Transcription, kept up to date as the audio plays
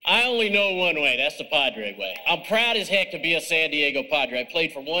I only know one way. That's the Padre way. I'm proud as heck to be a San Diego Padre. I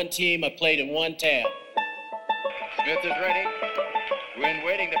played for one team. I played in one town. Smith is ready. Wynn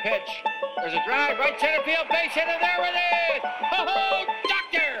waiting to pitch. There's a drive, right center field, base hit, and there it is! Oh,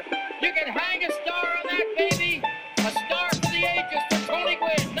 doctor! You can hang a star on that, baby! A star for the ages for Tony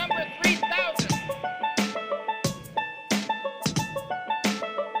Gwynn, number 3,000.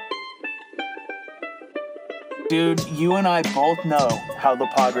 Dude, you and I both know how the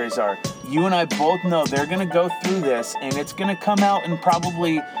Padres are. You and I both know they're going to go through this, and it's going to come out in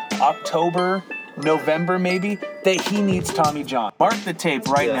probably October, November maybe, that he needs Tommy John. Mark the tape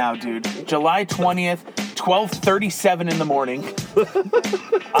right now, dude. July 20th, 12:37 in the morning.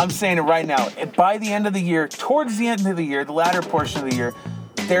 I'm saying it right now. And by the end of the year, towards the end of the year, the latter portion of the year,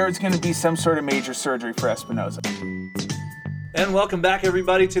 there's going to be some sort of major surgery for Espinoza. And welcome back,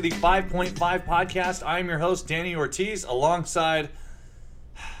 everybody, to the 5.5 podcast. I'm your host, Danny Ortiz, alongside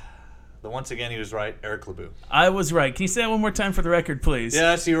once again, he was right, Eric LeBoux. I was right. Can you say that one more time for the record, please?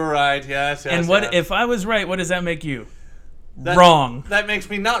 Yes, you were right. Yes. And if I was right, what does that make you? Wrong. That makes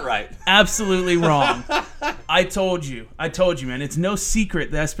me not right. Absolutely wrong. I told you, man. It's no secret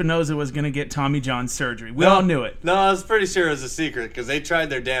that Espinoza was going to get Tommy John surgery. We all knew it. No, I was pretty sure it was a secret because they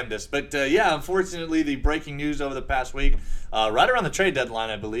tried their damnedest. But yeah, unfortunately, the breaking news over the past week, right around the trade deadline,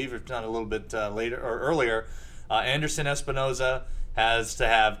 I believe, if not a little bit later or earlier, Anderson Espinoza has to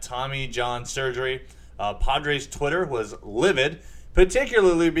have Tommy John surgery. Padres Twitter was livid,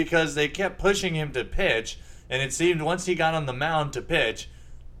 particularly because they kept pushing him to pitch, and it seemed once he got on the mound to pitch,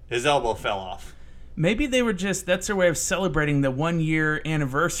 his elbow fell off. Maybe they were that's their way of celebrating the 1-year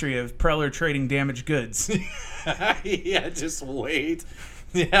anniversary of Preller trading damaged goods. Yeah, just wait.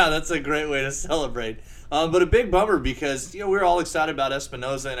 Yeah, that's a great way to celebrate. But a big bummer because, we're all excited about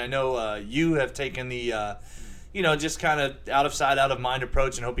Espinoza, and I know you have taken the just kind of out of sight, out of mind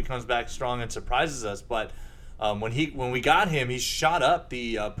approach and hope he comes back strong and surprises us. But when we got him, he shot up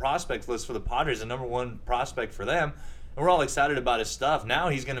the prospect list for the Padres, the number one prospect for them. And we're all excited about his stuff. Now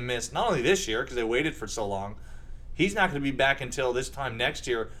he's going to miss not only this year because they waited for so long. He's not going to be back until this time next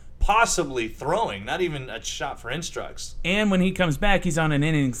year, possibly throwing, not even a shot for instructs. And when he comes back, he's on an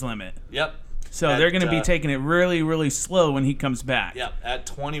innings limit. Yep. So they're going to be taking it really, really slow when he comes back. Yep, at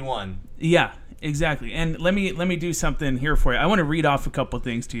 21. Yeah. Exactly. And let me do something here for you. I want to read off a couple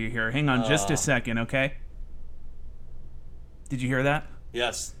things to you here. Hang on just a second, okay? Did you hear that?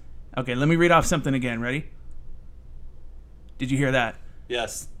 Yes. Okay, let me read off something again. Ready? Did you hear that?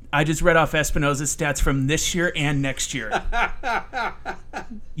 Yes. I just read off Espinoza's stats from this year and next year.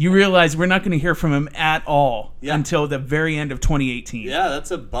 You realize we're not going to hear from him at all until the very end of 2018. Yeah,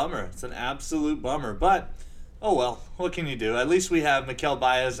 that's a bummer. It's an absolute bummer. But oh well, what can you do? At least we have Mikel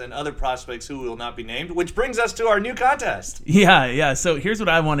Baez and other prospects who will not be named, which brings us to our new contest. Yeah. So here's what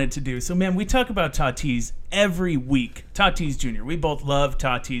I wanted to do. So, man, we talk about Tatis every week. Tatis Jr. We both love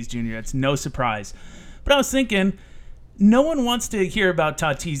Tatis Jr. It's no surprise. But I was thinking, no one wants to hear about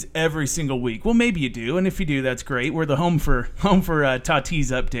Tatis every single week. Well, maybe you do, and if you do, that's great. We're the home for Tatis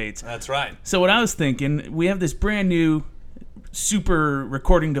updates. That's right. So what I was thinking, we have this brand new super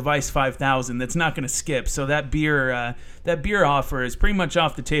recording device 5000 that's not going to skip. So that beer offer is pretty much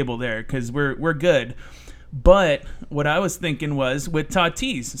off the table there because we're good. But what I was thinking was with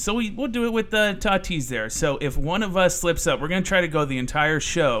Tatis. So we'll do it with Tatis there. So if one of us slips up, we're going to try to go the entire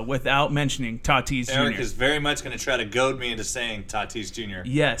show without mentioning Tatis Jr. Eric is very much going to try to goad me into saying Tatis Jr.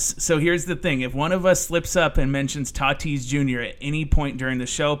 Yes. So here's the thing. If one of us slips up and mentions Tatis Jr. at any point during the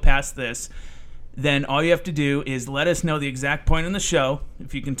show past this, then all you have to do is let us know the exact point in the show.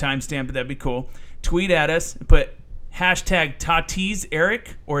 If you can timestamp it, that'd be cool. Tweet at us, put hashtag Tatis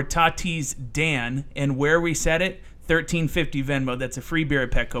Eric or Tatis Dan, and where we said it, $13.50 Venmo. That's a free beer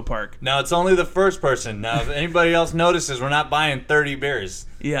at Petco Park. Now, it's only the first person. Now, if anybody else notices, we're not buying 30 beers.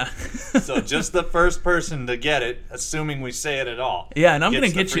 Yeah. So just the first person to get it, assuming we say it at all. Yeah, and I'm going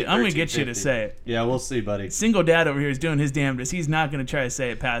to get you to say it. Yeah, we'll see, buddy. Single dad over here is doing his damnedest. He's not going to try to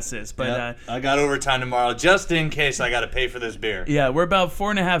say it past this. But yep. I got overtime tomorrow just in case I got to pay for this beer. Yeah, we're about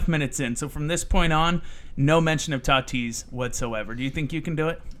 4.5 minutes in. So from this point on, no mention of Tatis whatsoever. Do you think you can do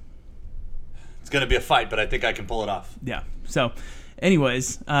it? It's going to be a fight, but I think I can pull it off. Yeah. So,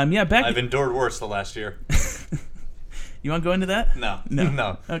 anyways, back. I've endured worse the last year. You want to go into that? No.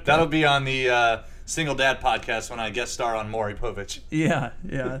 Okay. That'll be on the Single Dad podcast when I guest star on Maury Povich. Yeah.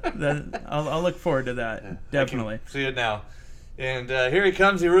 I'll look forward to that. Yeah, definitely. See it now. And here he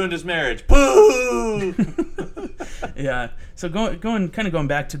comes. He ruined his marriage. Boo! Yeah. So going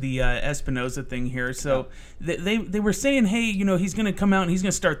back to the Espinoza thing here. So they were saying, hey, he's going to come out and he's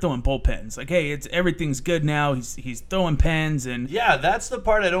going to start throwing bullpens. Like, hey, everything's good now. He's throwing pens and yeah, that's the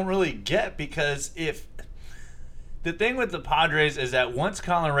part I don't really get, because if the thing with the Padres is that once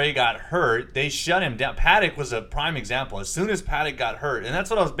Colin Ray got hurt, they shut him down. Paddock was a prime example. As soon as Paddock got hurt, and that's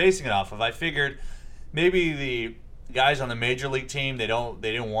what I was basing it off of. I figured maybe the guys on the major league team, they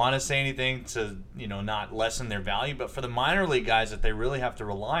didn't want to say anything to not lessen their value, but for the minor league guys that they really have to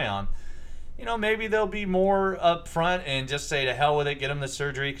rely on, maybe they'll be more upfront and just say to hell with it, get him the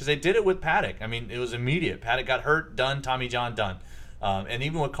surgery, because they did it with Paddock. I mean, it was immediate. Paddock got hurt, done. Tommy John, done. And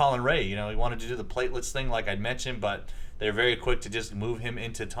even with Colin Ray, he wanted to do the platelets thing like I'd mentioned, but they're very quick to just move him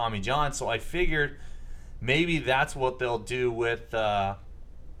into Tommy John. So I figured maybe that's what they'll do with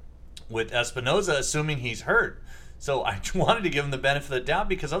Espinoza, assuming he's hurt. So I wanted to give him the benefit of the doubt,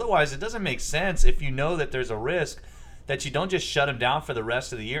 because otherwise it doesn't make sense if you know that there's a risk that you don't just shut him down for the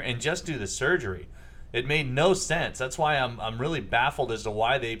rest of the year and just do the surgery. It made no sense. That's why I'm really baffled as to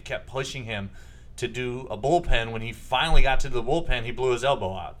why they kept pushing him to do a bullpen. When he finally got to the bullpen, he blew his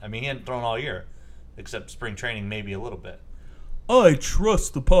elbow out. I mean, he hadn't thrown all year, except spring training maybe a little bit. I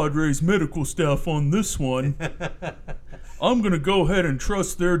trust the Padres medical staff on this one. I'm going to go ahead and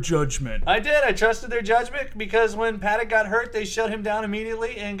trust their judgment. I did. I trusted their judgment, because when Paddock got hurt, they shut him down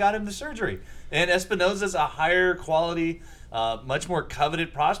immediately and got him the surgery. And Espinoza's a higher quality, much more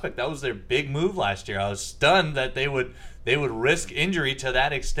coveted prospect. That was their big move last year. I was stunned that they would risk injury to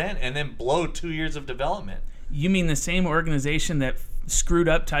that extent and then blow 2 years of development. You mean the same organization that screwed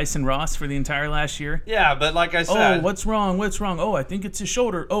up Tyson Ross for the entire last year? Yeah, but like I said... Oh, what's wrong? Oh, I think it's his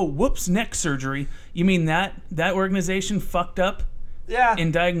shoulder. Oh, whoops, neck surgery. You mean that organization fucked up? Yeah.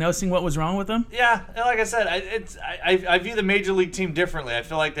 In diagnosing what was wrong with him? Yeah, and like I said, I view the major league team differently. I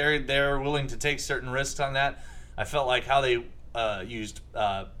feel like they're willing to take certain risks on that. I felt like how they used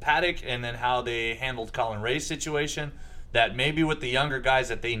Paddock and then how they handled Colin Ray's situation, that maybe with the younger guys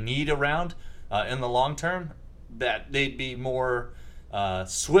that they need around in the long term, that they'd be more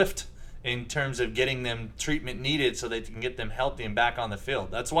swift in terms of getting them treatment needed so they can get them healthy and back on the field.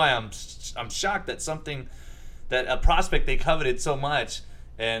 That's why I'm shocked that a prospect they coveted so much,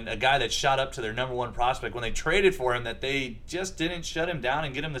 and a guy that shot up to their number one prospect, when they traded for him, that they just didn't shut him down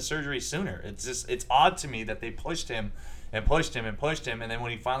and get him the surgery sooner. It's odd to me that they pushed him, and then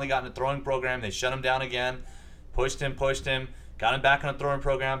when he finally got in the throwing program, they shut him down again, pushed him, got him back on the throwing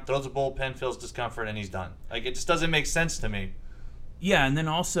program, throws a bullpen, feels discomfort, and he's done. Like, it just doesn't make sense to me. Yeah, and then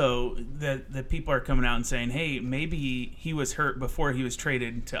also the people are coming out and saying, hey, maybe he was hurt before he was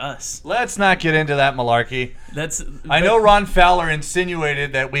traded to us. Let's not get into that malarkey. I know Ron Fowler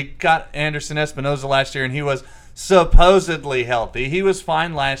insinuated that we got Anderson Espinoza last year and he was supposedly healthy. He was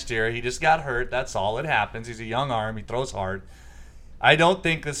fine last year. He just got hurt. That's all. It happens. He's a young arm. He throws hard. I don't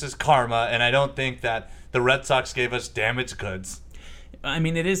think this is karma, and I don't think that the Red Sox gave us damaged goods. I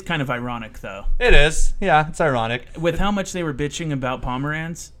mean, it is kind of ironic, though. It is. Yeah, it's ironic. With how much they were bitching about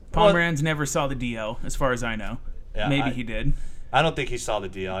Pomeranz. Pomeranz never saw the DL, as far as I know. Yeah, Maybe he did. I don't think he saw the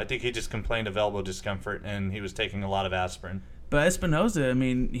DL. I think he just complained of elbow discomfort, and he was taking a lot of aspirin. But Espinoza, I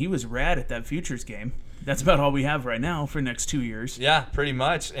mean, he was rad at that Futures game. That's about all we have right now for the next 2 years. Yeah, pretty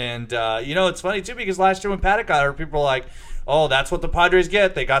much. And, it's funny, too, because last year when Paddock got hurt, people were like, oh, that's what the Padres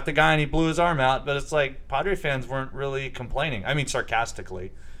get. They got the guy and he blew his arm out. But it's like Padre fans weren't really complaining. I mean,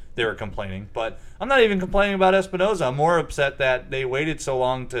 sarcastically, they were complaining. But I'm not even complaining about Espinoza. I'm more upset that they waited so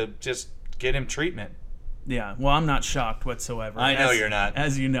long to just get him treatment. Yeah, well, I'm not shocked whatsoever. I know you're not.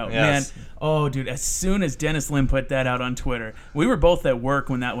 As you know. Yes. Man, oh, dude, as soon as Dennis Lim put that out on Twitter, we were both at work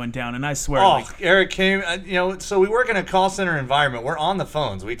when that went down, and I swear. Oh, Eric came, so we work in a call center environment. We're on the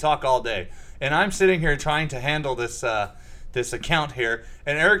phones. We talk all day. And I'm sitting here trying to handle this account here,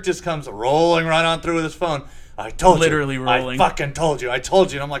 and Eric just comes rolling right on through with his phone. I told you. Literally rolling. I fucking told you.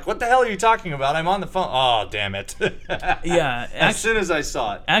 And I'm like, what the hell are you talking about? I'm on the phone. Oh, damn it. Yeah. As soon as I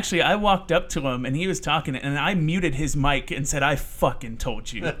saw it. Actually, I walked up to him, and he was talking, and I muted his mic and said, I fucking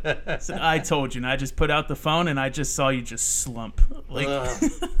told you. I said, I told you. And I just put out the phone, and I just saw you just slump. Like,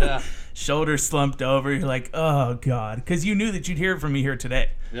 yeah. Shoulder slumped over. You're like, oh, God. Because you knew that you'd hear from me here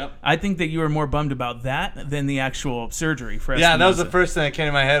today. Yep. I think that you were more bummed about that than the actual surgery for Espinoza. Yeah, that was the first thing that came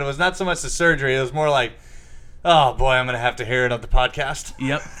to my head. It was not so much the surgery. It was more like, oh, boy, I'm going to have to hear it on the podcast.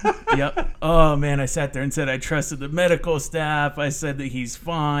 Yep. Oh, man, I sat there and said I trusted the medical staff. I said that he's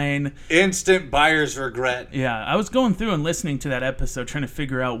fine. Instant buyer's regret. Yeah, I was going through and listening to that episode trying to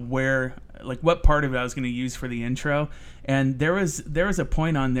figure out what part of it I was going to use for the intro. And there was a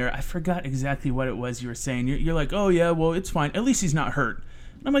point on there. I forgot exactly what it was you were saying. You're like, oh, yeah, well, it's fine. At least he's not hurt.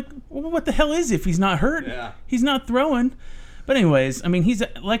 And I'm like, well, what the hell is if he's not hurt? Yeah. He's not throwing. But anyways, I mean, he's,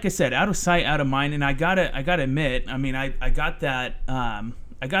 like I said, out of sight, out of mind. And I gotta admit, I mean, I got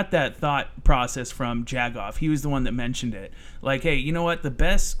that thought process from Jagoff. He was the one that mentioned it. Like, hey, you know what? The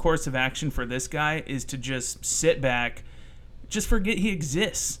best course of action for this guy is to just sit back, just forget he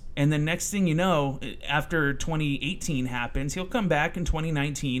exists. And then next thing you know, after 2018 happens, he'll come back in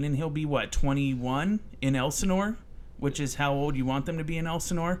 2019 and he'll be, 21 in Elsinore, which is how old you want them to be in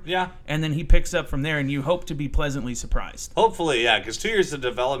Elsinore. Yeah. And then he picks up from there, and you hope to be pleasantly surprised. Hopefully, yeah, because 2 years of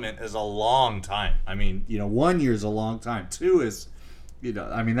development is a long time. I mean, 1 year is a long time. 2 is,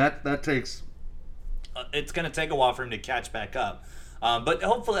 I mean, that takes... it's going to take a while for him to catch back up. But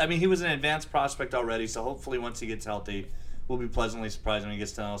hopefully, I mean, he was an advanced prospect already, so hopefully once he gets healthy, we'll be pleasantly surprised when he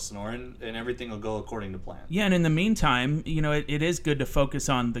gets to Elsinore, and everything will go according to plan. Yeah, and in the meantime, it is good to focus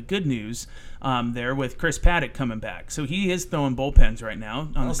on the good news there with Chris Paddock coming back. So he is throwing bullpens right now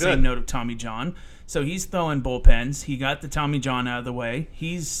on the same note of Tommy John. So he's throwing bullpens. He got the Tommy John out of the way.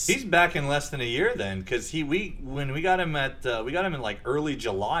 He's back in less than a year then, because when we got him in like early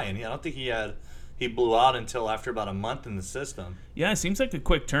July, and I don't think he blew out until after about a month in the system. Yeah, it seems like a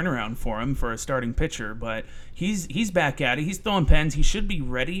quick turnaround for him for a starting pitcher, but he's back at it. He's throwing pens. He should be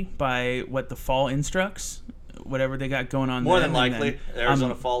ready by the fall instructs, whatever they got going on. More than likely,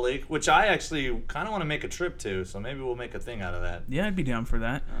 Arizona Fall League, which I actually kind of want to make a trip to, so maybe we'll make a thing out of that. Yeah, I'd be down for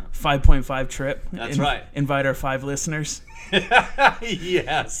that. 5.5 trip. That's right. Invite our 5 listeners.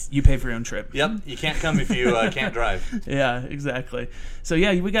 Yes. You pay for your own trip. Yep. You can't come if you can't drive. Yeah, exactly. So,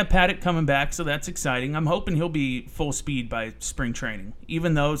 yeah, we got Paddock coming back, so that's exciting. I'm hoping he'll be full speed by spring training,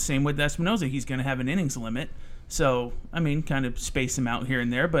 even though, same with Espinoza, he's going to have an innings limit. So, I mean, kind of space him out here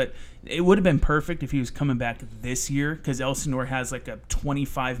and there. But it would have been perfect if he was coming back this year, because Elsinore has like a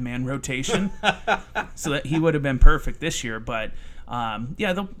 25-man rotation. So that he would have been perfect this year. But,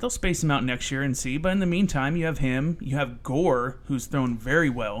 yeah, they'll space him out next year and see. But in the meantime, you have him. You have Gore, who's thrown very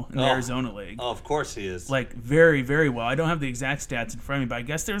well in the Arizona League. Oh, of course he is. Like, very, very well. I don't have the exact stats in front of me, but I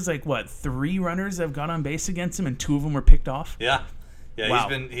guess there's 3 runners that have got on base against him, and 2 of them were picked off. Yeah. Yeah, wow.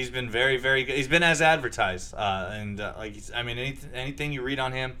 He's been very, very good. He's been as advertised, anything you read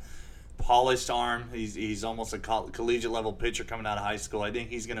on him, polished arm. He's almost a collegiate level pitcher coming out of high school. I think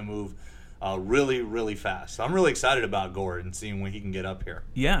he's going to move really, really fast. So I'm really excited about Gord and seeing when he can get up here.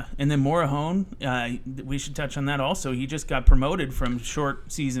 Yeah, and then Morahone, we should touch on that also. He just got promoted from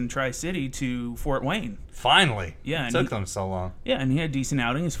short season Tri-City to Fort Wayne. Finally. Yeah, it took them so long. Yeah, and he had a decent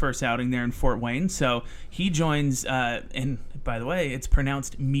outing, his first outing there in Fort Wayne. So he joins, and by the way, it's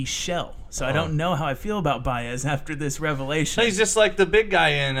pronounced Michel. So I don't know how I feel about Baez after this revelation. He's just like the big guy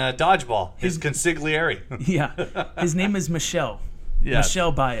in dodgeball, his consigliere. Yeah, his name is Michel. Yes.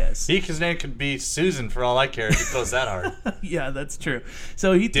 Michel Baez. His name could be Susan for all I care if he throws that hard. Yeah, that's true.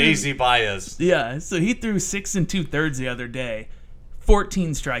 So he Daisy Baez. Yeah, so he threw 6 2/3 the other day.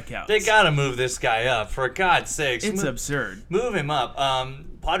 14 strikeouts. They got to move this guy up, for God's sakes. It's absurd. Move him up.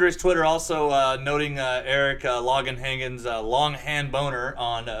 Padres Twitter also noting Eric Longenhagen's long hand boner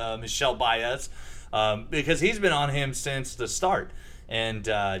on Michel Baez because he's been on him since the start. And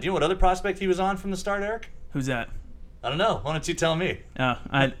do you know what other prospect he was on from the start, Eric? Who's that? I don't know. Why don't you tell me? Oh,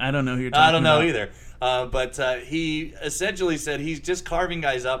 I don't know who you're talking about. I don't know either. But he essentially said he's just carving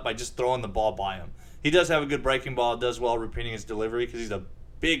guys up by just throwing the ball by him. He does have a good breaking ball, does well repeating his delivery because he's a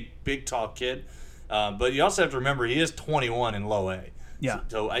big, tall kid. But you also have to remember he is 21 in low A. Yeah.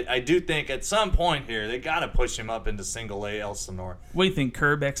 So I do think at some point here they got to push him up into single A Elsinore. What do you think?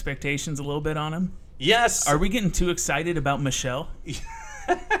 Curb expectations a little bit on him? Yes. Are we getting too excited about Michelle?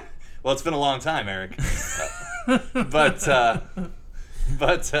 Well, it's been a long time, Eric. But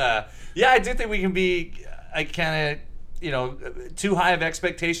yeah, I do think we can be too high of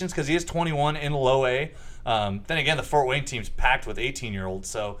expectations because he is 21 in low A. Then again, the Fort Wayne team's packed with 18-year-olds.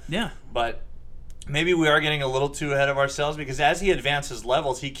 So yeah. But maybe we are getting a little too ahead of ourselves because as he advances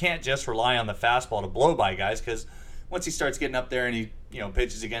levels, he can't just rely on the fastball to blow by guys because once he starts getting up there and he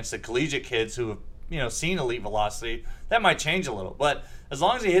pitches against the collegiate kids who have seen elite velocity, that might change a little. But as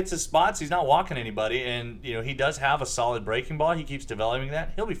long as he hits his spots, he's not walking anybody, and he does have a solid breaking ball. He keeps developing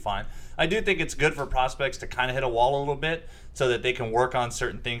that. He'll be fine. I do think it's good for prospects to kind of hit a wall a little bit so that they can work on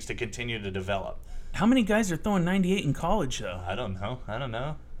certain things to continue to develop. How many guys are throwing 98 in college though? I don't know.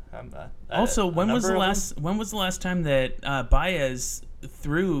 Also, when was the last time that Baez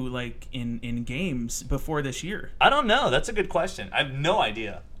threw in games before this year? I don't know. That's a good question. I have no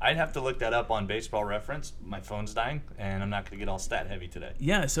idea. I'd have to look that up on Baseball Reference. My phone's dying, and I'm not going to get all stat heavy today.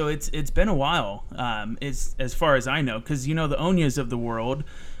 Yeah, so it's been a while, as far as I know, because the Onyas of the world,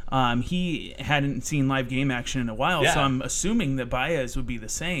 He hadn't seen live game action in a while, so I'm assuming that Baez would be the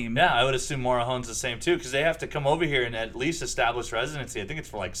same. Yeah, I would assume Morejon's the same too, because they have to come over here and at least establish residency. I think it's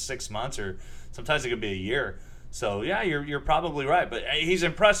for like 6 months, or sometimes it could be a year. So yeah, you're probably right, but he's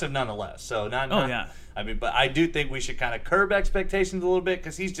impressive nonetheless. So yeah. I mean, but I do think we should kind of curb expectations a little bit,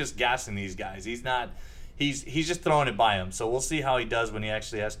 because he's just gassing these guys. He's not. He's just throwing it by him. So we'll see how he does when he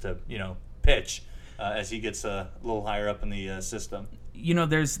actually has to, pitch as he gets a little higher up in the system.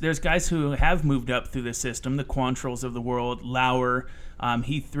 There's guys who have moved up through the system, the Quantrells of the world. Lauer,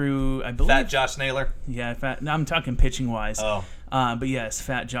 he threw, I believe, Fat Josh Naylor. Yeah, I'm talking pitching wise. Oh, but yes,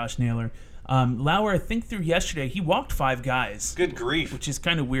 Fat Josh Naylor. Lauer, I think through yesterday, he walked 5 guys. Good grief. Which is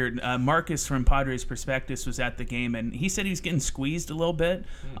kind of weird. Marcus from Padres Prospectus was at the game, and he said he's getting squeezed a little bit.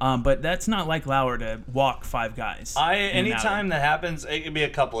 But that's not like Lauer to walk 5 guys. Anytime that happens, it could be a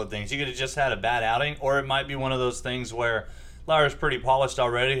couple of things. You could have just had a bad outing, or it might be one of those things where Lauer's pretty polished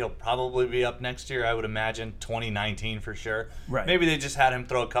already. He'll probably be up next year, I would imagine, 2019 for sure. Right. Maybe they just had him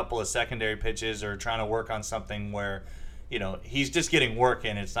throw a couple of secondary pitches or trying to work on something where he's just getting work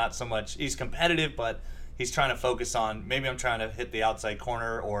in. It's not so much he's competitive, but he's trying to focus on, maybe I'm trying to hit the outside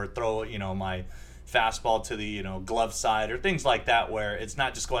corner or throw, my fastball to the, glove side or things like that, where it's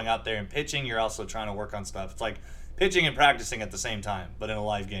not just going out there and pitching. You're also trying to work on stuff. It's like pitching and practicing at the same time, but in a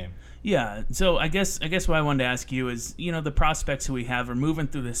live game. Yeah, so I guess what I wanted to ask you is, the prospects who we have are moving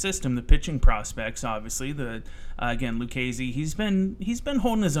through the system. The pitching prospects, obviously, again, Lucchesi, he's been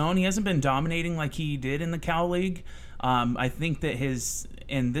holding his own. He hasn't been dominating like he did in the Cal League. I think that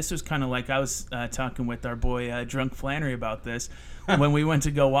and this was kind of like I was talking with our boy Drunk Flannery about this when we went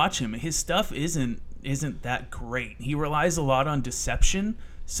to go watch him. His stuff isn't that great. He relies a lot on deception.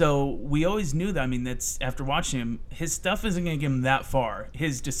 So we always knew that. I mean, that's after watching him, his stuff isn't going to get him that far.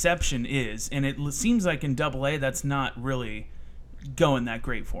 His deception is, and it seems like in Double-A that's not really going that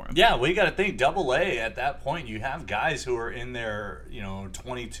great for him. Yeah, we got to think Double-A at that point. You have guys who are in their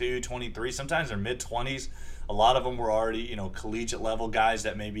 22, 23, sometimes they're mid 20s. A lot of them were already collegiate level guys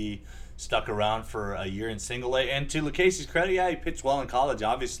that maybe stuck around for a year in Single A. And to Lucchesi's credit, yeah, he pitched well in college.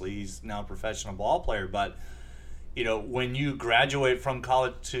 Obviously, he's now a professional ball player, but when you graduate from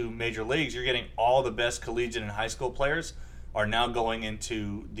college to major leagues, you're getting all the best collegiate and high school players are now going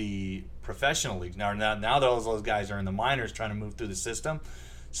into the professional leagues. Now those guys are in the minors trying to move through the system.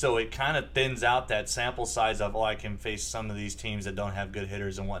 So it kind of thins out that sample size of, I can face some of these teams that don't have good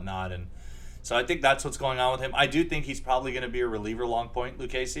hitters and whatnot. And so I think that's what's going on with him. I do think he's probably going to be a reliever long point,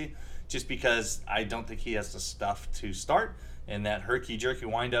 Lucchesi, just because I don't think he has the stuff to start. And that herky-jerky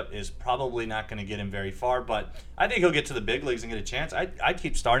windup is probably not going to get him very far. But I think he'll get to the big leagues and get a chance. I'd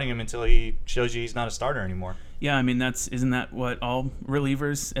keep starting him until he shows you he's not a starter anymore. Yeah, I mean, isn't that what all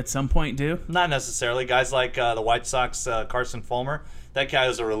relievers at some point do? Not necessarily. Guys like the White Sox, Carson Fulmer, that guy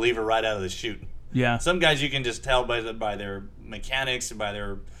was a reliever right out of the chute. Yeah. Some guys you can just tell by their mechanics and by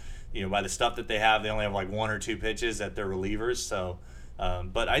their, by the stuff that they have. They only have like 1 or 2 pitches that they're relievers. So.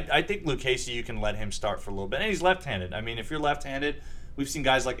 But I think Lucchesi, you can let him start for a little bit. And he's left-handed. I mean, if you're left-handed, we've seen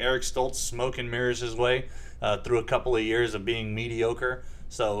guys like Eric Stoltz smoke and mirrors his way through a couple of years of being mediocre.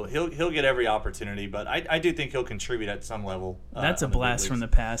 So he'll get every opportunity, but I do think he'll contribute at some level. That's a blast from the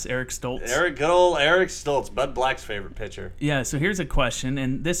past, Eric Stoltz. Good old Eric Stoltz, Bud Black's favorite pitcher. Yeah, so here's a question,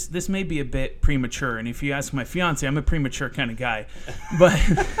 and this may be a bit premature, and if you ask my fiance, I'm a premature kind of guy. But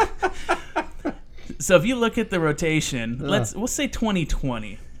so if you look at the rotation, we'll say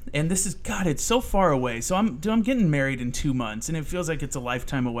 2020. And this is, God, it's so far away. So I'm getting married in 2 months, and it feels like it's a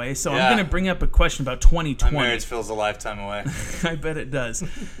lifetime away. So I'm going to bring up a question about 2020. My marriage feels a lifetime away. I bet it does.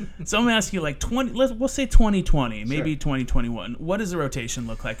 So I'm going to ask you, like, we'll say 2020, maybe 2021. What does the rotation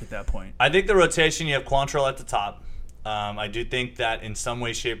look like at that point? I think the rotation, you have Quantrill at the top. I do think that in some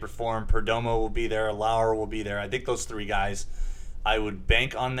way, shape, or form, Perdomo will be there, Lauer will be there. I think those 3 guys, I would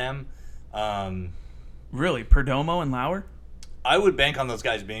bank on them. Really? Perdomo and Lauer? I would bank on those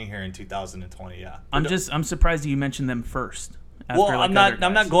guys being here in 2020. Yeah, I'm surprised that you mentioned them first. Well, I'm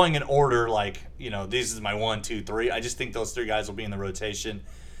not going in order. Like this is my 1, 2, 3. I just think those 3 guys will be in the rotation.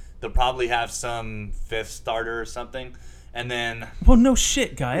 They'll probably have some 5th starter or something, and then. Well, no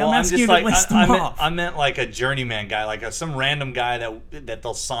shit, guy. I'm asking you to list them off. I meant like a journeyman guy, like some random guy that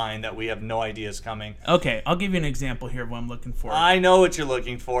they'll sign that we have no idea is coming. Okay, I'll give you an example here of what I'm looking for. I know what you're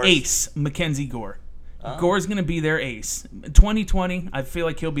looking for. Ace Mackenzie Gore. Gore's going to be their ace. 2020, I feel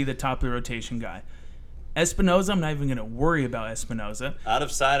like he'll be the top of the rotation guy. Espinoza, I'm not even going to worry about Espinoza. Out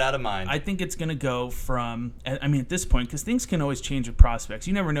of sight, out of mind. I think it's going to go from, at this point, because things can always change with prospects.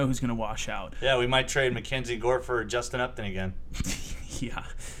 You never know who's going to wash out. Yeah, we might trade Mackenzie Gore for Justin Upton again. Yeah.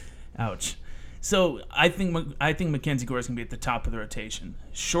 Ouch. So I think Mackenzie Gore's gonna be at the top of the rotation.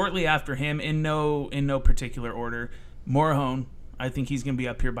 Shortly after him, in no particular order, Morahone. I think he's gonna be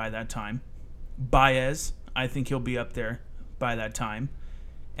up here by that time. Baez, I think he'll be up there by that time.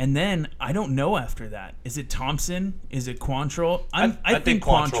 And then I don't know after that. Is it Thompson? Is it Quantrill? I think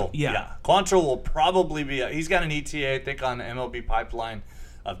Quantrill. Yeah. Quantrill will probably be. He's got an ETA, I think, on the MLB pipeline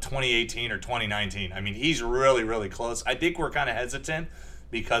of 2018 or 2019. I mean, he's really, really close. I think we're kind of hesitant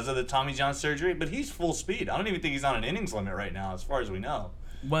because of the Tommy John surgery, but he's full speed. I don't even think he's on an innings limit right now, as far as we know.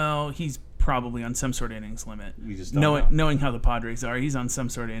 Well, he's probably on some sort of innings limit. We just don't know. Knowing how the Padres are, he's on some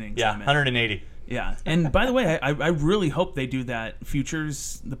sort of innings limit. 180. Yeah, and by the way, I really hope they do that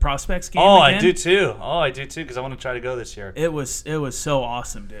Futures, the Prospects game again. I do too, because I want to try to go this year. It was so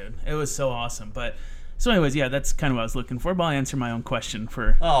awesome, dude. It was so awesome. But so anyways, yeah, that's kind of what I was looking for. But I'll answer my own question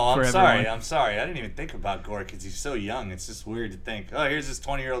for I'm everyone. I'm sorry. I didn't even think about Gore because he's so young. It's just weird to think, oh, here's this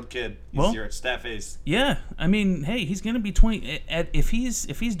 20-year-old kid. He's your staff ace. Yeah, I mean, hey, he's gonna be 20. If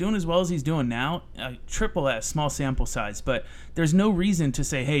he's doing as well as he's doing now, triple S, small sample size. But there's no reason to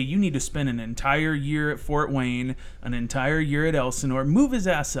say, hey, you need to spend an entire year at Fort Wayne, an entire year at Elsinore. Move his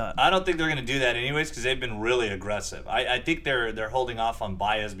ass up. I don't think they're gonna do that anyways because they've been really aggressive. I think they're holding off on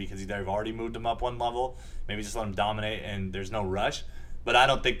Baez because they've already moved him up one level. Maybe just let him dominate and there's no rush. But I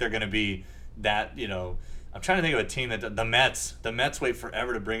don't think they're going to be that, I'm trying to think of a team that the Mets wait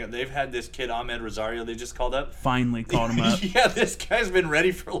forever to bring up. They've had this kid, Ahmed Rosario, they just called up. Finally called him up. Yeah, this guy's been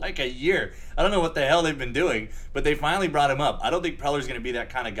ready for like a year. I don't know what the hell they've been doing, but they finally brought him up. I don't think Preller's going to be that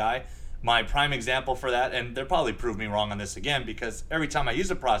kind of guy. My prime example for that, and they'll probably prove me wrong on this again because every time I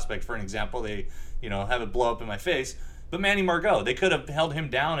use a prospect for an example, they, have it blow up in my face. But Manny Margot, they could have held him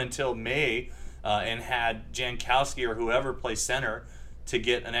down until May and had Jankowski or whoever play center to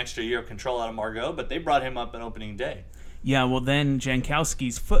get an extra year of control out of Margot, but they brought him up on opening day. Yeah, well then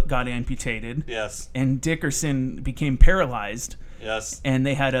Jankowski's foot got amputated. Yes. And Dickerson became paralyzed. Yes. And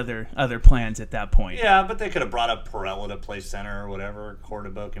they had other plans at that point. Yeah, but they could have brought up Preller to play center or whatever.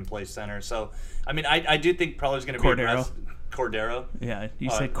 Cordero can play center. So, I mean, I do think Preller's going to be Cordero. Yeah,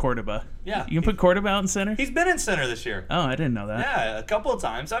 you said Cordoba. Yeah. You can put Cordoba out in center? He's been in center this year. Oh, I didn't know that. Yeah, a couple of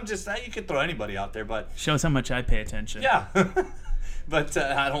times. You could throw anybody out there, but... Shows how much I pay attention. Yeah. But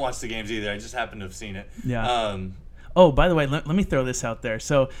I don't watch the games either. I just happen to have seen it. Yeah. Oh, by the way, let me throw this out there.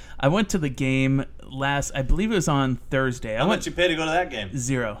 So I went to the game I believe it was on Thursday. How much you pay to go to that game?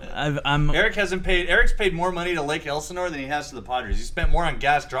 0. Eric's paid more money to Lake Elsinore than he has to the Padres. He spent more on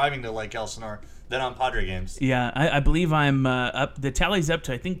gas driving to Lake Elsinore than on Padre games. Yeah, I believe I'm up. The tally's up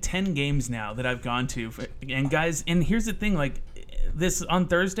to I think 10 games now that I've gone to. And guys, and here's the thing, like this on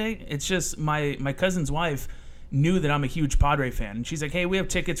Thursday, it's just my cousin's wife knew that I'm a huge Padre fan, and she's like, "Hey, we have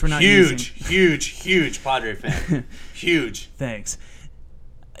tickets. We're not using." Huge Padre fan. Huge. Thanks.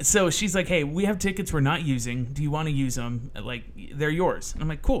 So she's like, "Hey, we have tickets we're not using. Do you want to use them? Like, they're yours." And I'm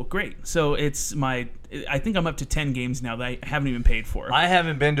like, "Cool, great." So I think I'm up to 10 games now that I haven't even paid for. I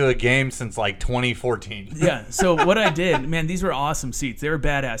haven't been to a game since like 2014. Yeah. So what I did, man, these were awesome seats. They were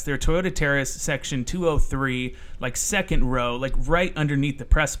badass. They were Toyota Terrace section 203, like second row, like right underneath the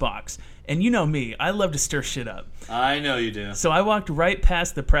press box. And you know me, I love to stir shit up. I know you do. So I walked right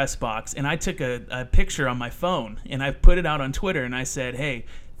past the press box, and I took a picture on my phone, and I put it out on Twitter, and I said, "Hey,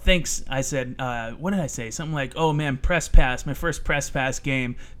 thanks." I said, what did I say? Something like, "Oh, man, press pass, my first press pass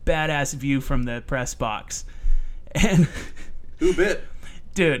game, badass view from the press box." And who bit?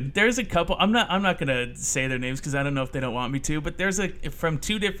 Dude, there's a couple. I'm not gonna say their names because I don't know if they don't want me to. But there's from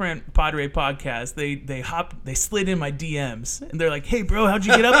 2 different Padre podcasts. They slid in my DMs and they're like, "Hey, bro, how'd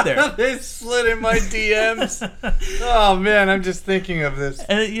you get up there?" They slid in my DMs. Oh man, I'm just thinking of this.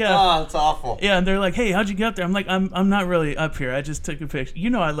 Yeah. Oh, it's awful. Yeah, and they're like, "Hey, how'd you get up there?" I'm like, "I'm not really up here. I just took a picture." You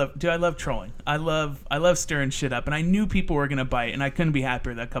know, I love trolling. I love stirring shit up, and I knew people were gonna bite, and I couldn't be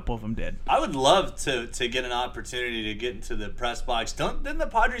happier that a couple of them did. I would love to get an opportunity to get into the press box. Didn't the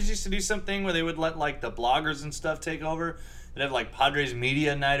Padres used to do something where they would let like the bloggers and stuff take over? They'd have like Padres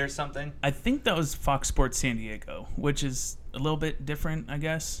media night or something. I think that was Fox Sports San Diego, which is a little bit different, I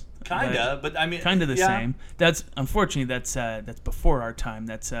guess. Kinda, but I mean, kind of the same. That's unfortunately that's before our time.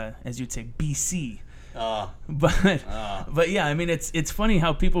 That's as you'd say BC. But yeah, I mean it's funny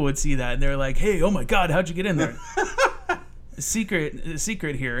how people would see that and they're like, "Hey, oh my God, how'd you get in there?"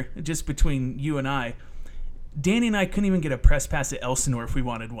 Secret here, just between you and I. Danny and I couldn't even get a press pass at Elsinore if we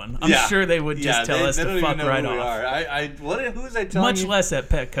wanted one. I'm sure they would just tell us to fuck right off. Who was I telling Much you? less at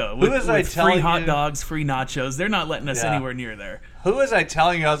Petco. With free hot dogs, free nachos. They're not letting us anywhere near there. Who was I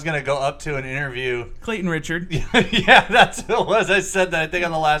telling you I was going to go up to and interview? Clayton Richard. Yeah, that's who it was. I said that, I think,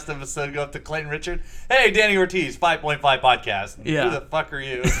 on the last episode, go up to Clayton Richard. Hey, Danny Ortiz, 5.5 podcast. Yeah. Who the fuck are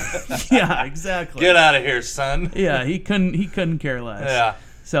you? Yeah, exactly. Get out of here, son. Yeah, he couldn't care less. Yeah.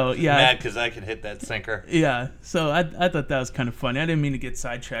 So yeah, mad because I can hit that sinker. Yeah, so I thought that was kind of funny. I didn't mean to get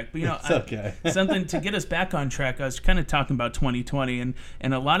sidetracked, but It's okay. Something to get us back on track. I was kind of talking about 2020,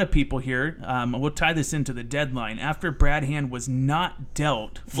 and a lot of people here. We'll tie this into the deadline. After Brad Hand was not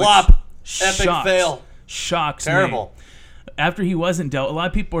dealt, Flop, epic fail, shocks terrible. Me. After he wasn't dealt, a lot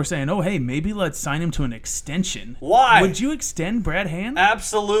of people are saying, "Oh, hey, maybe let's sign him to an extension." Why? Would you extend Brad Hand?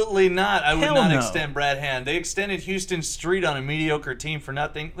 Absolutely not. I would Hell not no. extend Brad Hand. They extended Houston Street on a mediocre team for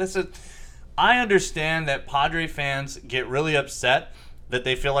nothing. Listen, I understand that Padre fans get really upset that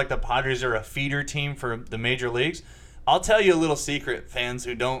they feel like the Padres are a feeder team for the major leagues. I'll tell you a little secret, fans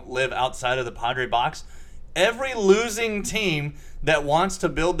who don't live outside of the Padre box. Every losing team that wants to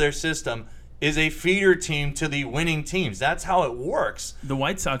build their system is a feeder team to the winning teams. That's how it works. The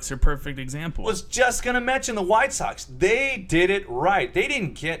White Sox are a perfect example. Was just going to mention the White Sox. They did it right. They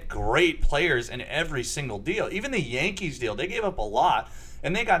didn't get great players in every single deal. Even the Yankees deal, they gave up a lot,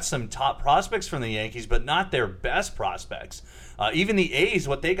 and they got some top prospects from the Yankees, but not their best prospects. Even the A's,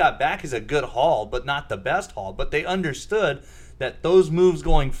 what they got back is a good haul, but not the best haul. But they understood that those moves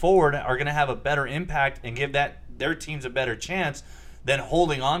going forward are going to have a better impact and give their teams a better chance than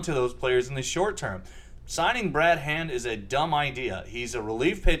holding on to those players in the short term. Signing Brad Hand is a dumb idea. He's a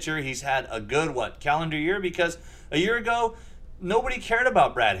relief pitcher. He's had a good, calendar year? Because a year ago, nobody cared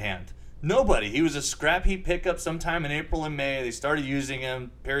about Brad Hand. Nobody. He was a scrap heap pickup sometime in April and May. They started using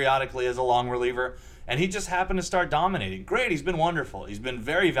him periodically as a long reliever, and he just happened to start dominating. Great. He's been wonderful. He's been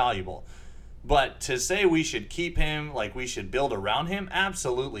very valuable. But to say we should keep him, like we should build around him,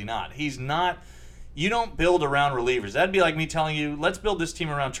 absolutely not. He's not. You don't build around relievers. That'd be like me telling you, let's build this team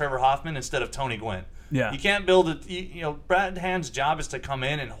around Trevor Hoffman instead of Tony Gwynn. Yeah. You can't build it. Brad Hand's job is to come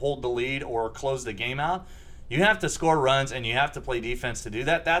in and hold the lead or close the game out. You have to score runs and you have to play defense to do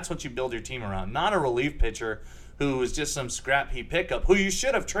that. That's what you build your team around, not a relief pitcher who is just some scrap heap pickup who you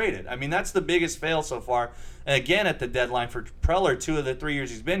should have traded. I mean, that's the biggest fail so far. And again, at the deadline for Preller, 2 of the 3 years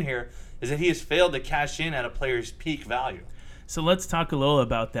he's been here, is that he has failed to cash in at a player's peak value. So let's talk a little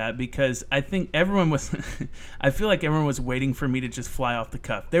about that, because I think everyone was I feel like everyone was waiting for me to just fly off the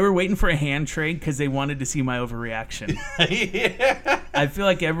cuff. They were waiting for a hand trade because they wanted to see my overreaction. Yeah. I feel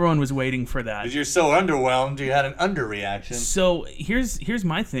like everyone was waiting for that. Because you're so underwhelmed, you had an underreaction. So here's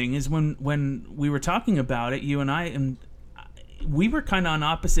my thing is when we were talking about it, you and I, and we were kind of on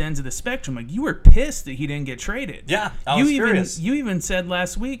opposite ends of the spectrum. Like, you were pissed that he didn't get traded. Yeah, I was furious. You even said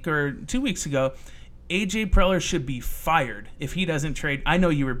last week or 2 weeks ago, AJ Preller should be fired if he doesn't trade. I know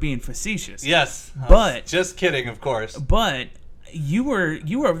you were being facetious. Yes, but just kidding, of course. But you were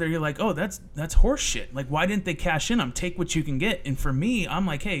over there. You're like, oh, that's horse shit. Like, why didn't they cash in him? Take what you can get. And for me, I'm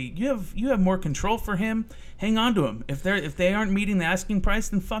like, hey, you have more control for him. Hang on to him. If they aren't meeting the asking price,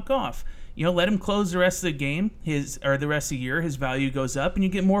 then fuck off. Let him close the rest of the game, the rest of the year. His value goes up, and you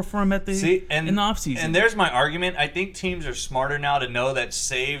get more for him in the offseason. And there's my argument. I think teams are smarter now to know that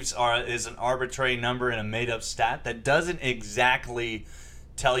saves is an arbitrary number and a made-up stat that doesn't exactly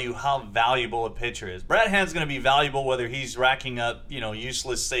tell you how valuable a pitcher is. Brad Hand's going to be valuable whether he's racking up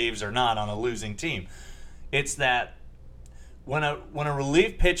useless saves or not on a losing team. It's that when a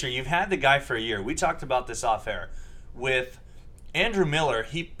relief pitcher, you've had the guy for a year. We talked about this off air with Andrew Miller.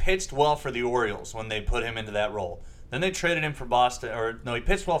 He pitched well for the Orioles when they put him into that role. Then they traded him for Boston, he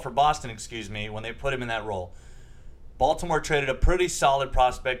pitched well for Boston, when they put him in that role. Baltimore traded a pretty solid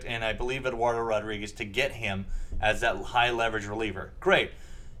prospect, and I believe Eduardo Rodriguez, to get him as that high leverage reliever. Great.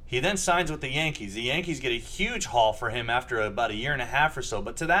 He then signs with the Yankees. The Yankees get a huge haul for him after about a year and a half or so.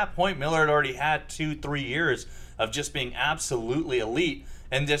 But to that point, Miller had already had 2-3 years of just being absolutely elite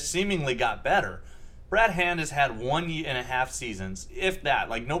and just seemingly got better. Brad Hand has had 1.5 seasons, if that.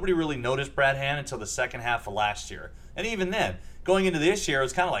 Like, nobody really noticed Brad Hand until the second half of last year. And even then, going into this year, it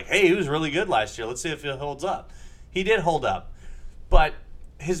was kind of like, hey, he was really good last year. Let's see if he holds up. He did hold up. But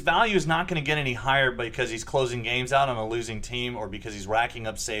his value is not going to get any higher because he's closing games out on a losing team or because he's racking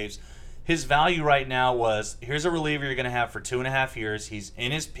up saves. His value right now was, here's a reliever you're going to have for 2.5 years. He's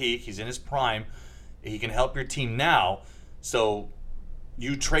in his peak. He's in his prime. He can help your team now. So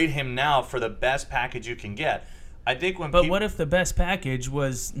you trade him now for the best package you can get. I think when But what if the best package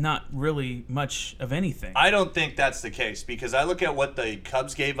was not really much of anything? I don't think that's the case, because I look at what the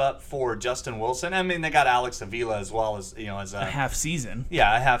Cubs gave up for Justin Wilson. I mean, they got Alex Avila as well as a half season.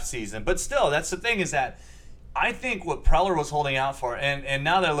 Yeah, a half season. But still, that's the thing, is that I think what Preller was holding out for, and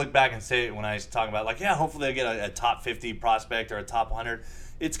now that I look back and say when I talk about, like, yeah, hopefully they get a top 50 prospect or a top 100,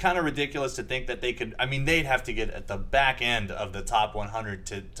 it's kind of ridiculous to think that they could. I mean, they'd have to get at the back end of the top 100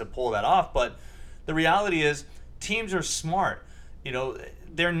 to pull that off. But the reality is, teams are smart.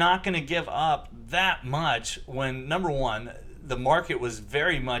 They're not going to give up that much when, number one, the market was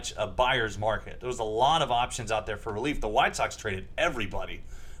very much a buyer's market. There was a lot of options out there for relief. The White Sox traded everybody.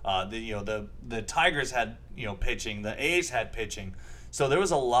 The Tigers had pitching. The A's had pitching. So there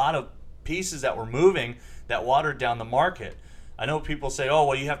was a lot of pieces that were moving that watered down the market. I know people say, oh,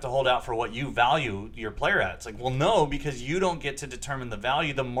 well, you have to hold out for what you value your player at. It's like, well, no, because you don't get to determine the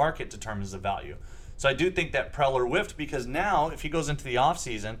value. The market determines the value. So I do think that Preller whiffed, because now if he goes into the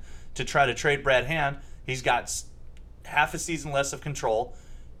offseason to try to trade Brad Hand, he's got half a season less of control.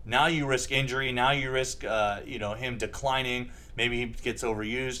 Now you risk injury. Now you risk him declining. Maybe he gets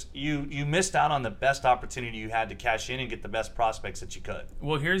overused. You missed out on the best opportunity you had to cash in and get the best prospects that you could.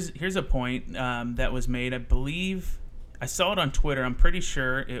 Well, here's a point that was made. I believe I saw it on Twitter. I'm pretty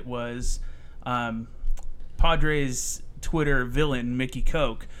sure it was Padres Twitter villain Mickey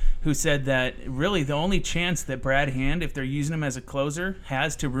Koch, who said that really the only chance that Brad Hand, if they're using him as a closer,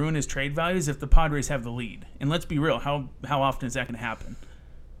 has to ruin his trade value is if the Padres have the lead. And let's be real, how often is that going to happen?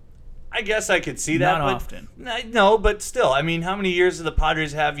 I guess I could see that. Not often. No, but still, I mean, how many years do the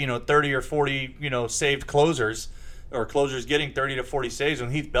Padres have, 30 or 40, saved closers, or closers getting 30 to 40 saves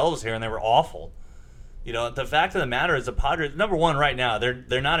when Heath Bell was here and they were awful? The fact of the matter is the Padres, number one, right now,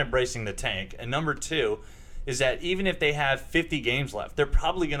 they're not embracing the tank. And number two is that even if they have 50 games left, they're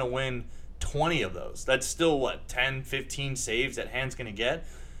probably going to win 20 of those. That's still, 10, 15 saves that Hand's going to get?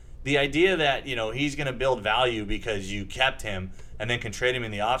 The idea that, he's going to build value because you kept him and then can trade him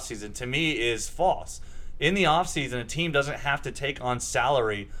in the offseason, to me, is false. In the offseason, a team doesn't have to take on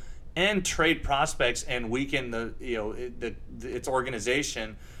salary and trade prospects and weaken its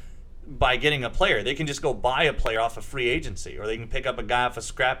organization by getting a player. They can just go buy a player off of free agency, or they can pick up a guy off of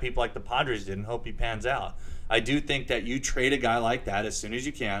scrap heap like the Padres did and hope he pans out. I do think that you trade a guy like that as soon as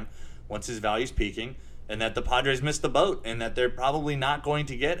you can, once his value's peaking, and that the Padres missed the boat, and that they're probably not going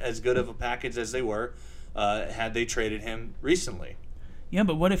to get as good of a package as they were had they traded him recently. Yeah,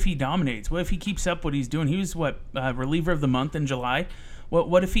 but what if he dominates? What if he keeps up what he's doing? He was, reliever of the month in July?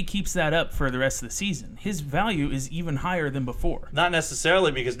 What if he keeps that up for the rest of the season? His value is even higher than before. Not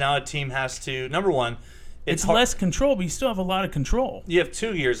necessarily, because now a team has to, number one, it's less control, but you still have a lot of control. You have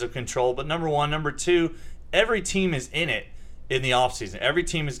 2 years of control, but number one. Number two, every team is in it in the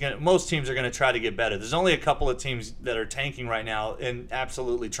offseason. Most teams are going to try to get better. There's only a couple of teams that are tanking right now and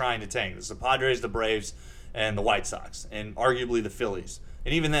absolutely trying to tank. It's the Padres, the Braves, and the White Sox, and arguably the Phillies.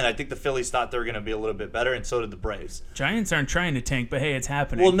 And even then, I think the Phillies thought they were going to be a little bit better, and so did the Braves. Giants aren't trying to tank, but hey, it's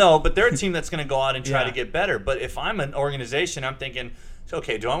happening. Well, no, but they're a team that's going to go out and try to get better. But if I'm an organization, I'm thinking,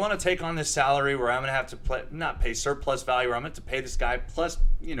 okay, do I want to take on this salary where I'm going to have to not pay surplus value, where I'm going to pay this guy plus,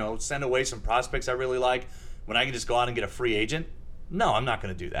 send away some prospects I really like, when I can just go out and get a free agent? No, I'm not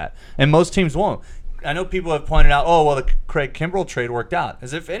going to do that. And most teams won't. I know people have pointed out, oh, well, the Craig Kimbrell trade worked out.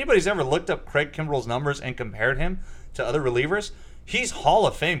 As if anybody's ever looked up Craig Kimbrell's numbers and compared him to other relievers, he's Hall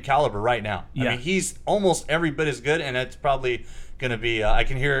of Fame caliber right now. Yeah. I mean, he's almost every bit as good, and it's probably going to be. I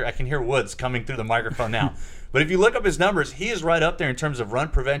can hear Woods coming through the microphone now. But if you look up his numbers, he is right up there in terms of run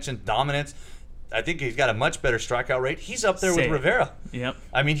prevention, dominance. I think he's got a much better strikeout rate. He's up there with Rivera. Yep.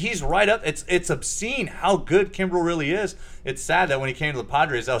 I mean, he's right up. It's obscene how good Kimbrell really is. It's sad that when he came to the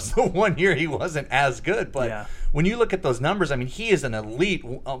Padres, that was the 1 year he wasn't as good. But when you look at those numbers, I mean, he is an elite,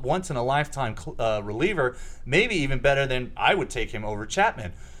 once-in-a-lifetime reliever, maybe even better than I would take him over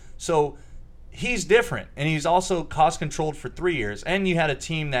Chapman. So he's different, and he's also cost-controlled for 3 years. And you had a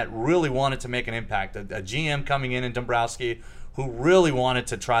team that really wanted to make an impact, a GM coming in Dombrowski, who really wanted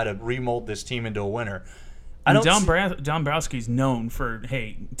to try to remold this team into a winner. Dombrowski's known for,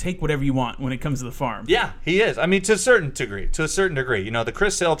 hey, take whatever you want when it comes to the farm. Yeah, he is. I mean, to a certain degree. The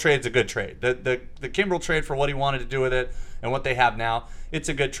Chris Sale trade's a good trade. The Kimbrell trade, for what he wanted to do with it and what they have now, it's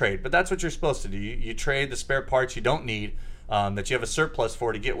a good trade. But that's what you're supposed to do. You trade the spare parts you don't need, that you have a surplus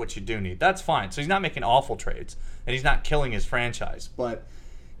for, to get what you do need. That's fine. So he's not making awful trades, and he's not killing his franchise. But,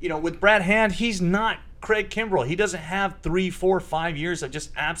 with Brad Hand, he's not Craig Kimbrell. He doesn't have 3, 4, 5 years of just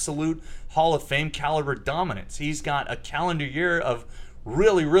absolute Hall of Fame caliber dominance. He's got a calendar year of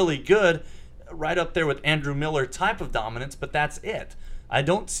really, really good, right up there with Andrew Miller type of dominance, but that's it. I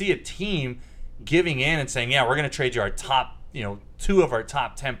don't see a team giving in and saying, yeah, we're going to trade you our top, 2 of our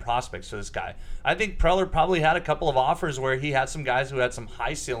top 10 prospects for this guy. I think Preller probably had a couple of offers where he had some guys who had some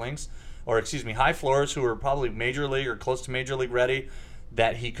high ceilings, high floors, who were probably major league or close to major league ready,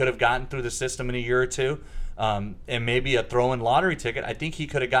 that he could have gotten through the system in a year or two, and maybe a throw-in lottery ticket. I think he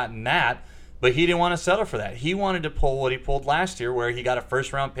could have gotten that, but he didn't want to settle for that. He wanted to pull what he pulled last year, where he got a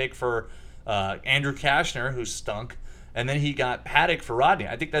first-round pick for Andrew Kashner, who stunk, and then he got Paddock for Rodney.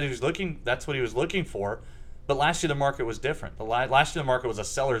 I think that's what he was looking for. But last year the market was different. Last year the market was a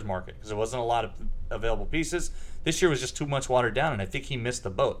seller's market because there wasn't a lot of available pieces. This year was just too much watered down, and I think he missed the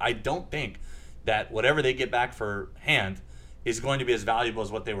boat. I don't think that whatever they get back for Hand is going to be as valuable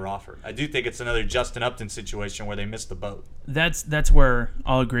as what they were offered. I do think it's another Justin Upton situation where they missed the boat. That's where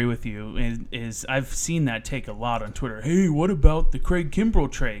I'll agree with you. Is I've seen that take a lot on Twitter. Hey, what about the Craig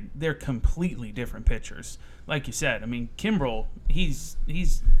Kimbrell trade? They're completely different pitchers. Like you said, I mean, Kimbrell, he's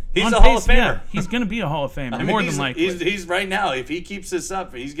a Hall of Famer. Yeah, he's going to be a Hall of Famer, more than likely. He's right now, if he keeps this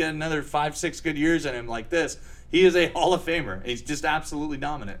up, he's got another 5-6 good years in him like this. He is a Hall of Famer. He's just absolutely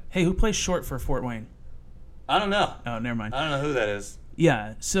dominant. Hey, who plays short for Fort Wayne? I don't know. Oh, never mind. I don't know who that is.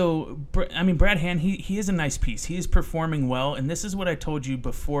 Yeah, so, I mean, Brad Hand, he is a nice piece. He is performing well, and this is what I told you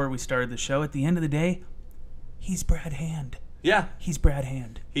before we started the show. At the end of the day, he's Brad Hand. Yeah. He's Brad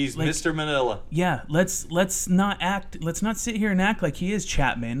Hand. He's Mr. Manila. Yeah, let's not sit here and act like he is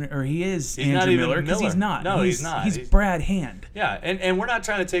Chapman or he is Andrew Miller, because he's not. No, he's not. He's Brad Hand. Yeah, and we're not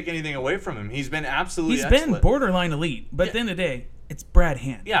trying to take anything away from him. He's been absolutely excellent. He's been borderline elite, but at the end of the day, it's Brad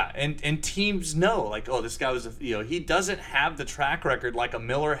Hand. Yeah, and teams know, like, oh, this guy was, he doesn't have the track record like a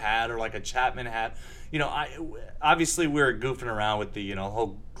Miller had or like a Chapman had. Obviously we're goofing around with the,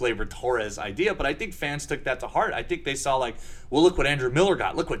 whole Gleyber Torres idea, but I think fans took that to heart. I think they saw, like, well, look what Andrew Miller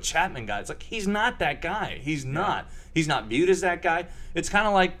got. Look what Chapman got. It's like, he's not that guy. He's not. He's not viewed as that guy. It's kind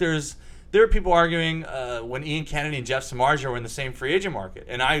of like there are people arguing when Ian Kennedy and Jeff Samardzija were in the same free agent market.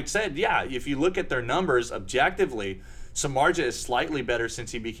 And I said, yeah, if you look at their numbers objectively, Samardzija is slightly better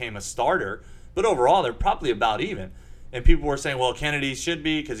since he became a starter, but overall they're probably about even. And people were saying, well, Kennedy should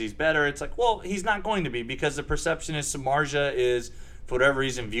be because he's better. It's like, well, he's not going to be, because the perception is Samardzija is, for whatever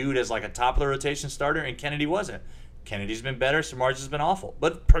reason, viewed as like a top-of-the-rotation starter, and Kennedy wasn't. Kennedy's been better. Samardzija's been awful.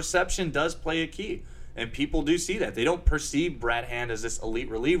 But perception does play a key, and people do see that. They don't perceive Brad Hand as this elite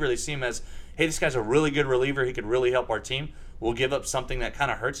reliever. They see him as, hey, this guy's a really good reliever. He could really help our team. We'll give up something that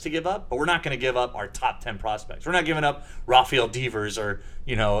kind of hurts to give up, but we're not going to give up our top 10 prospects. We're not giving up Rafael Devers or,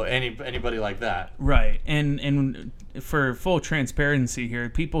 anybody like that. Right. And for full transparency here,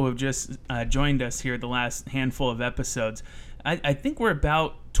 people who have just joined us here the last handful of episodes, I think we're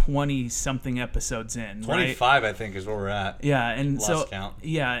about 20-something episodes in. 25, right? I think, is where we're at. Yeah, and Lost count.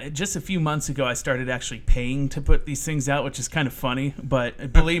 Yeah, just a few months ago, I started actually paying to put these things out, which is kind of funny.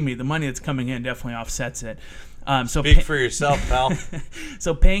 But believe me, the money that's coming in definitely offsets it. Speak for yourself, pal.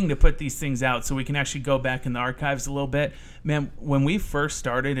 So paying to put these things out so we can actually go back in the archives a little bit. Man, when we first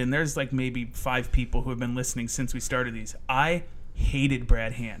started, and there's like maybe 5 people who have been listening since we started these, I hated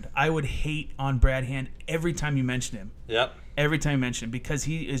Brad Hand. I would hate on Brad Hand every time you mention him. Yep. Every time you mention him, because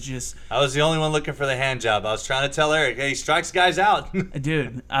he is just... I was the only one looking for the hand job. I was trying to tell Eric, hey, he strikes guys out.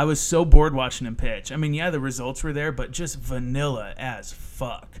 Dude, I was so bored watching him pitch. I mean, yeah, the results were there, but just vanilla as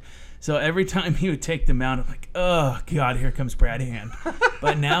fuck. So every time he would take them out, I'm like, oh, God, here comes Brad Hand.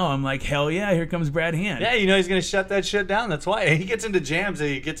 But now I'm like, hell yeah, here comes Brad Hand. Yeah, he's going to shut that shit down. That's why. He gets into jams that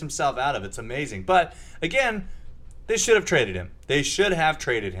he gets himself out of. It's amazing. But, again, they should have traded him. They should have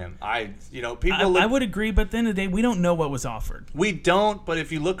traded him. I would agree, but at the end of the day, we don't know what was offered. We don't, but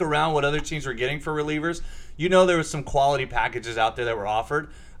if you look around what other teams were getting for relievers, there was some quality packages out there that were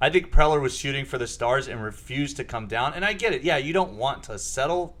offered. I think Preller was shooting for the stars and refused to come down. And I get it. Yeah, you don't want to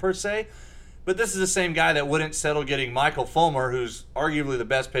settle, per se. But this is the same guy that wouldn't settle getting Michael Fulmer, who's arguably the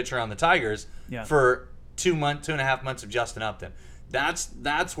best pitcher on the Tigers, for 2.5 months of Justin Upton.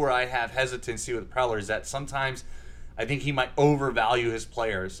 That's where I have hesitancy with Preller, is that sometimes I think he might overvalue his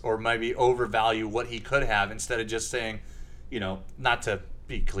players, or maybe overvalue what he could have, instead of just saying, not to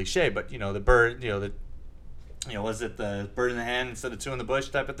be cliche, but, the bird, was it the bird in the hand instead of 2 in the bush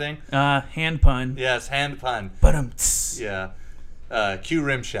type of thing? Hand pun. Yes, hand pun. But yeah. Cue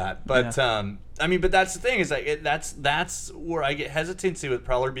rim shot. But but that's the thing, is like that's where I get hesitancy with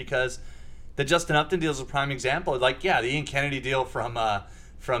Preller, because the Justin Upton deal is a prime example. Like, yeah, the Ian Kennedy deal from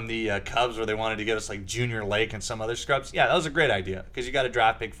the Cubs, where they wanted to give us like Junior Lake and some other scrubs. Yeah, that was a great idea, because you got a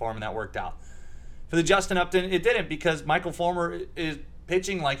draft pick for him, and that worked out. For the Justin Upton, it didn't, because Michael Fulmer is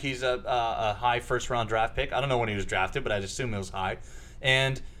pitching like he's a high first-round draft pick. I don't know when he was drafted, but I'd assume it was high.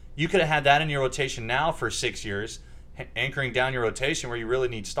 And you could have had that in your rotation now for 6 years, anchoring down your rotation where you really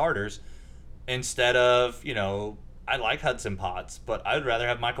need starters. instead of, I like Hudson Potts, but I would rather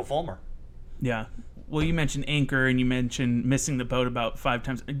have Michael Fulmer. Yeah. Well, you mentioned Anchor and you mentioned missing the boat about 5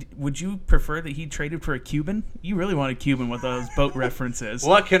 times. Would you prefer that he traded for a Cuban? You really want a Cuban with those boat references.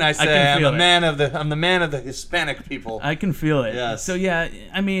 What can I say? I'm the man of the Hispanic people. I can feel it. Yes. So yeah,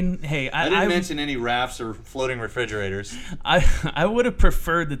 I mean, hey, I didn't mention any rafts or floating refrigerators. I would have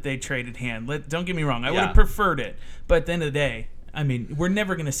preferred that they traded Hand. Don't get me wrong. I would have preferred it. But at the end of the day, I mean, we're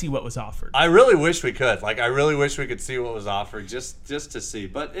never going to see what was offered. I really wish we could. I really wish we could see what was offered just to see.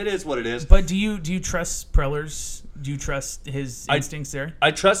 But it is what it is. But do you trust Preller's? Do you trust his instincts there?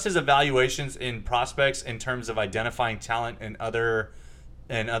 I trust his evaluations in prospects in terms of identifying talent in other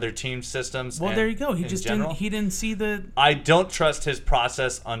team systems. Well, there you go. He just didn't. He didn't see the. I don't trust his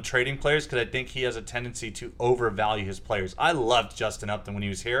process on trading players because I think he has a tendency to overvalue his players. I loved Justin Upton when he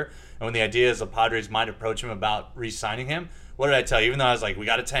was here, and when the idea is the Padres might approach him about re-signing him. What did I tell you? Even though I was like, we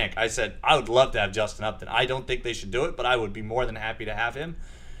got a tank, I said I would love to have Justin Upton. I don't think they should do it, but I would be more than happy to have him.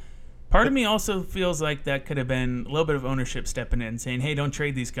 Part of me also feels like that could have been a little bit of ownership stepping in, saying, "Hey, don't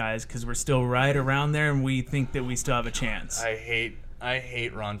trade these guys because we're still right around there, and we think that we still have a chance." I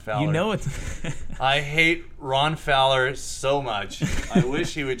hate Ron Fowler. You know it. I hate Ron Fowler so much. I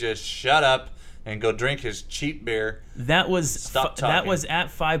wish he would just shut up and go drink his cheap beer. That was at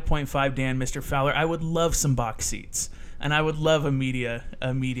 5.5, Dan, Mr. Fowler. I would love some box seats. And I would love a media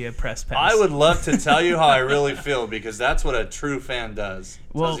press pass. I would love to tell you how I really feel because that's what a true fan does.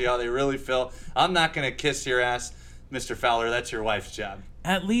 Tells you how they really feel. I'm not going to kiss your ass, Mr. Fowler. That's your wife's job.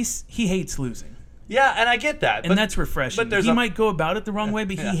 At least he hates losing. Yeah, and I get that. And that's refreshing. But he might go about it the wrong way,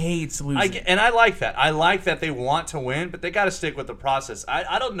 but he hates losing. And I like that. I like that they want to win, but they got to stick with the process.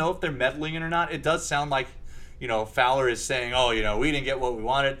 I don't know if they're meddling it or not. It does sound like, Fowler is saying, we didn't get what we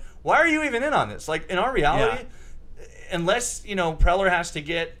wanted. Why are you even in on this? In our reality... Yeah. Unless Preller has to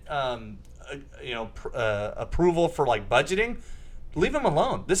get approval for budgeting, leave him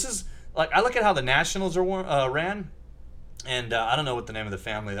alone. This is I look at how the Nationals are ran, and I don't know what the name of the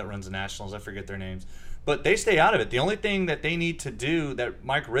family that runs the Nationals. I forget their names, but they stay out of it. The only thing that they need to do, that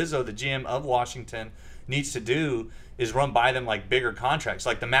Mike Rizzo, the GM of Washington, needs to do, is run by them bigger contracts,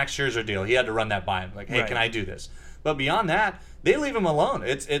 like the Max Scherzer deal. He had to run that by him, hey, can I do this? But beyond that, they leave him alone.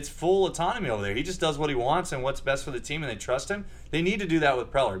 It's full autonomy over there. He just does what he wants and what's best for the team, and they trust him. They need to do that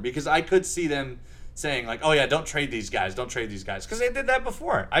with Preller because I could see them saying, don't trade these guys. Don't trade these guys. Because they did that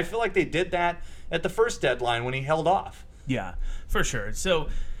before. I feel like they did that at the first deadline when he held off. Yeah, for sure. So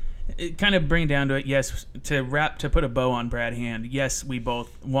it kind of bring down to it, yes, to put a bow on Brad Hand, yes, we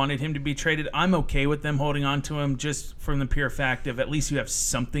both wanted him to be traded. I'm okay with them holding on to him just from the pure fact of at least you have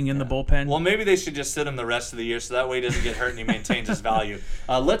something in the bullpen. Well, maybe they should just sit him the rest of the year so that way he doesn't get hurt and he maintains his value.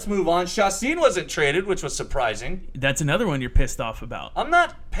 Let's move on. Chacin wasn't traded, which was surprising. That's another one you're pissed off about. I'm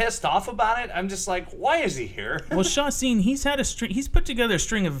not pissed off about it. I'm just why is he here? Well, Chacin, he's put together a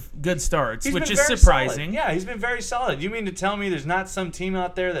string of good starts, which is Solid. surprising. Yeah, he's been very solid. You mean to tell me there's not some team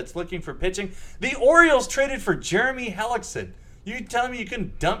out there that's looking for pitching? The Orioles traded for Jeremy Hellickson. You telling me you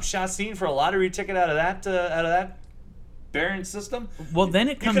couldn't dump Chacin for a lottery ticket out of that Barron system? Well, then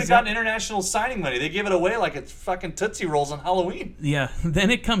it comes You could have gotten international signing money. They give it away like it's fucking Tootsie Rolls on Halloween. Yeah. Then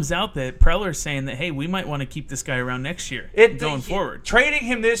it comes out that Preller's saying that, hey, we might want to keep this guy around next year going forward. Trading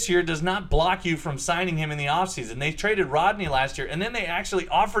him this year does not block you from signing him in the offseason. They traded Rodney last year, and then they actually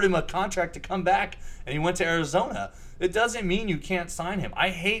offered him a contract to come back, and he went to Arizona. It doesn't mean you can't sign him.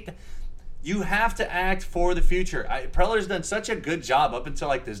 You have to act for the future. Preller's done such a good job up until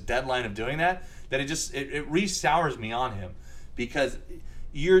this deadline of doing that it re-sours me on him because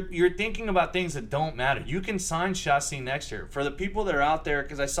you're thinking about things that don't matter. You can sign Chacin next year. For the people that are out there,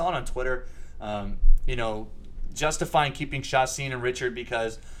 because I saw it on Twitter, justifying keeping Chacin and Richard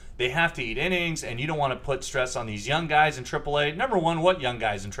because they have to eat innings, and you don't want to put stress on these young guys in AAA. Number one, what young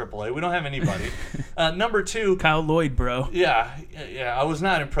guys in AAA? We don't have anybody. Number two, Kyle Lloyd, bro. Yeah. I was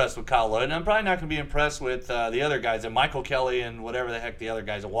not impressed with Kyle Lloyd, and I'm probably not going to be impressed with the other guys, and Michael Kelly and whatever the heck the other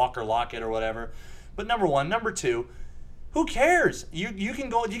guys, Walker Lockett or whatever. But number one, number two, who cares? You can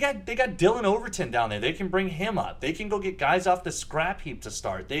go. They got Dylan Overton down there. They can bring him up. They can go get guys off the scrap heap to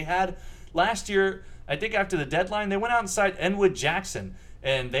start. They had last year. I think after the deadline, they went out and signed Enwood Jackson.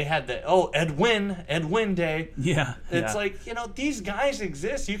 And they had Edwin Day. Yeah. It's these guys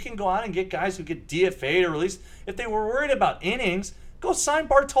exist. You can go out and get guys who get DFA'd or released. If they were worried about innings, go sign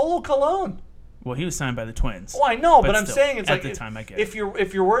Bartolo Colon. Well, he was signed by the Twins. Oh, I know, but I'm saying it's at the time I get it. If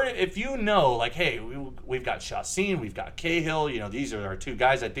you're worried, if hey, we've got Chacin, we've got Cahill. These are our two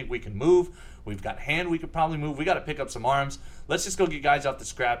guys I think we can move. We've got Hand we could probably move. We got to pick up some arms. Let's just go get guys off the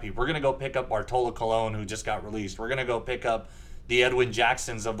scrap heap. We're gonna go pick up Bartolo Colon who just got released. We're gonna go pick up the Edwin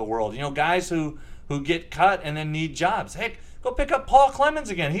Jacksons of the world. Guys who get cut and then need jobs. Heck, go pick up Paul Clemens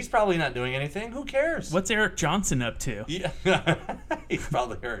again. He's probably not doing anything. Who cares? What's Eric Johnson up to? Yeah, he's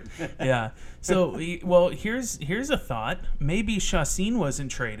probably hurt. Yeah. So, well, here's a thought. Maybe Chassin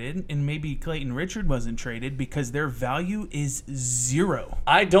wasn't traded, and maybe Clayton Richard wasn't traded because their value is 0.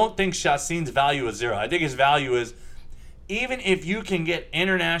 I don't think Chassin's value is 0. I think his value is, even if you can get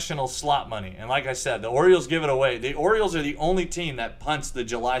international slot money, and like I said, the Orioles give it away. The Orioles are the only team that punts the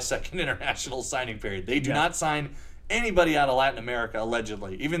July 2nd international signing period. They do not sign anybody out of Latin America,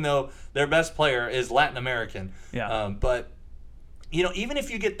 allegedly, even though their best player is Latin American. Yeah. But, even if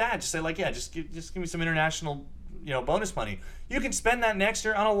you get that, just say, just give me some international, bonus money. You can spend that next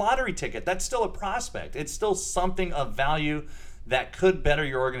year on a lottery ticket. That's still a prospect. It's still something of value that could better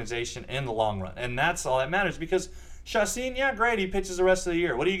your organization in the long run. And that's all that matters, because Chassin, great, he pitches the rest of the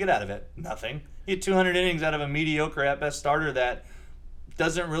year. What do you get out of it? Nothing. He had 200 innings out of a mediocre at best starter that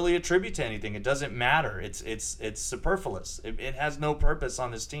doesn't really attribute to anything. It doesn't matter. It's superfluous. It has no purpose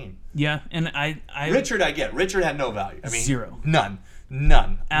on this team. Yeah, and I Richard, I get. Richard had no value. I mean, 0.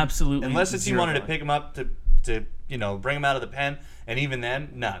 None. Absolutely. Unless the team 0 wanted to value. pick him up to bring him out of the pen, and even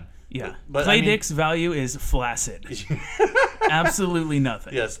then, none. Yeah. But Clay Dick's value is flaccid. Absolutely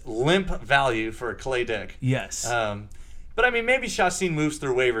nothing. Yes, limp value for Clay Dick. Yes. But maybe Chassin moves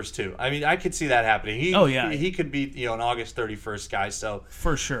through waivers too. I could see that happening. He could be an August 31st guy. So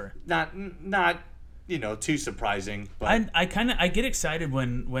for sure. Not too surprising. But I get excited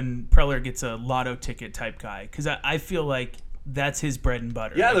when Preller gets a lotto ticket type guy, because I feel like that's his bread and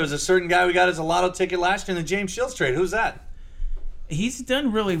butter. Yeah, there was a certain guy we got as a lotto ticket last year in the James Shields trade. Who's that? He's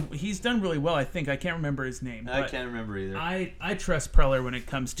done really well. I think I can't remember his name. I can't remember either. I trust Preller when it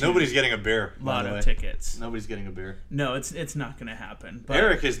comes to nobody's getting a beer. Lotto tickets. Nobody's getting a beer. No, it's not going to happen. But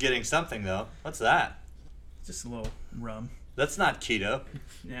Eric is getting something though. What's that? just a little rum. That's not keto.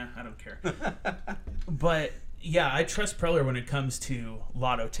 Yeah, I don't care. But yeah, I trust Preller when it comes to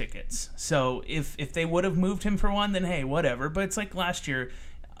lotto tickets. So if they would have moved him for one, then hey, whatever. But it's like last year,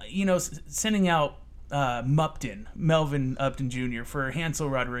 sending out Melvin Upton Jr. for Hansel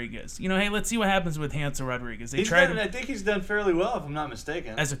Rodriguez. Hey, let's see what happens with Hansel Rodriguez. I think he's done fairly well, if I'm not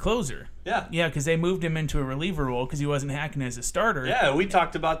mistaken. As a closer. Yeah. Yeah, because they moved him into a reliever role because he wasn't hacking as a starter. Yeah, we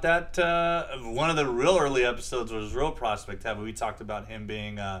talked about that. One of the real early episodes was Real Prospect Heaven. We talked about him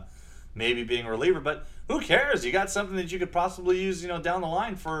being maybe being a reliever, but who cares? You got something that you could possibly use, down the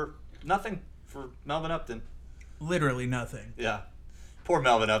line for nothing for Melvin Upton. Literally nothing. Yeah. Poor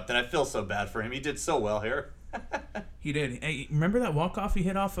Melvin Upton. I feel so bad for him. He did so well here. He did. Hey, remember that walk-off he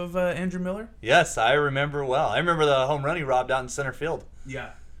hit off of Andrew Miller? Yes, I remember well. I remember the home run he robbed out in center field.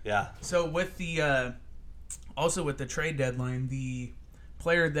 Yeah. Yeah. So with the also with the trade deadline, the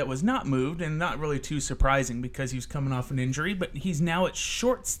player that was not moved, and not really too surprising because he was coming off an injury, but he's now at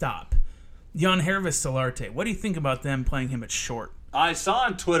shortstop. Jan Hervis Solarte. What do you think about them playing him at short? I saw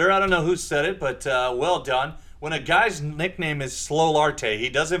on Twitter, I don't know who said it, but well done. When a guy's nickname is Slow Larte, he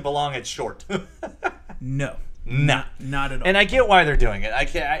doesn't belong at short. No. Nah. Not at all. And I get why they're doing it. I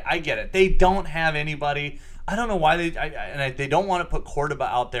get it. They don't have anybody. I don't know why they don't want to put Cordoba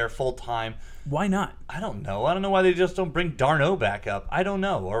out there full time. Why not? I don't know. I don't know why they just don't bring Darno back up. I don't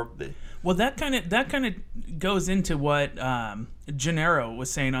know. Well, that kind of goes into what Gennaro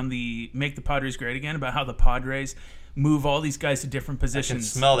was saying on the Make the Padres Great Again about how the Padres move all these guys to different positions. I can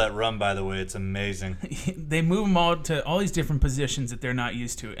smell that rum, by the way. It's amazing. They move them all to all these different positions that they're not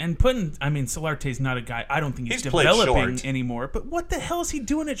used to. And Solarte's not a guy. I don't think he's developing anymore. But what the hell is he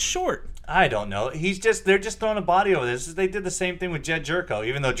doing at short? I don't know. They're just throwing a body over this. They did the same thing with Jed Jerko,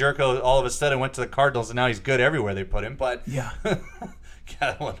 even though Jerko all of a sudden went to the Cardinals and now he's good everywhere they put him. But yeah, God,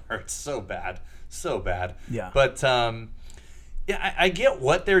 that one hurts so bad, so bad. Yeah, but yeah, I get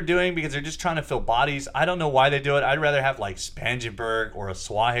what they're doing because they're just trying to fill bodies. I don't know why they do it. I'd rather have like Spangenberg or a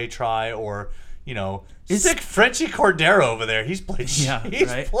Suaje try or stick Frenchie Cordero over there. He's played. Yeah,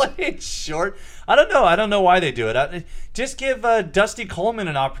 he's played short. I don't know why they do it. Just give Dusty Coleman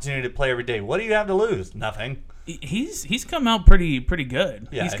an opportunity to play every day. What do you have to lose? Nothing. He's come out pretty good.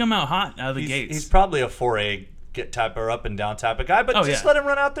 Yeah, he's come out hot out of the gates. He's probably a 4A type or up and down type of guy, but let him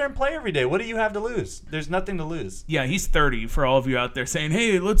run out there and play every day. What do you have to lose? There's nothing to lose. Yeah, he's 30 for all of you out there saying,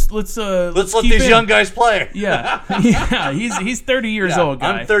 "Hey, let's let these young guys play." Yeah, yeah, he's 30 years old,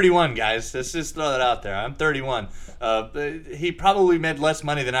 guy. I'm 31, guys. Let's just throw that out there. I'm 31. He probably made less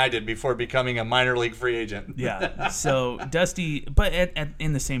money than I did before becoming a minor league free agent. Yeah. So Dusty, but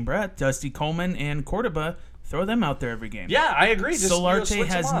in the same breath, Dusty Coleman and Cordoba Throw them out there every game. Yeah, I agree. Just, Solarte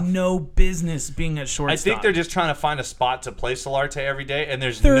has them off. no business being at shortstop. I think they're just trying to find a spot to play Solarte every day, and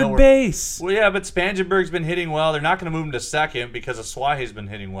there's third nowhere. base. Well, yeah, but Spangenberg's been hitting well. They're not going to move him to second because Aswahi's been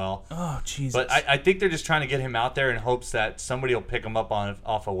hitting well. Oh, Jesus. But I think they're just trying to get him out there in hopes that somebody will pick him up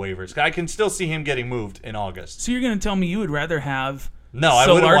off of waivers. I can still see him getting moved in August. So you're going to tell me you would rather have I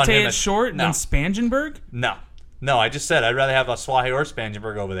wouldn't want him Solarte at short than Spangenberg? No, I just said I'd rather have Aswahi or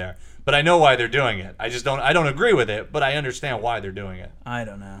Spangenberg over there. But I know why they're doing it. I don't agree with it, but I understand why they're doing it. I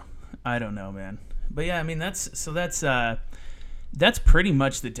don't know, man. But yeah, I mean that's pretty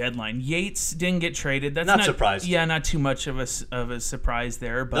much the deadline. Yates didn't get traded. That's not surprised. Yeah, not too much of a surprise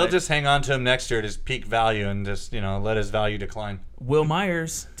there. But they'll just hang on to him next year at his peak value and just let his value decline. Will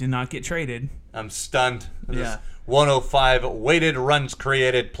Myers did not get traded. I'm stunned. Yeah. 105 weighted runs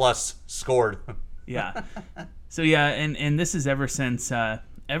created plus scored. Yeah. So yeah, and this is ever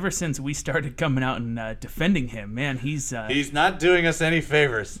since we started coming out and defending him, man, he's not doing us any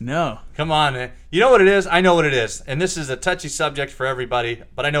favors. No. Come on, man. You know what it is? I know what it is. And this is a touchy subject for everybody,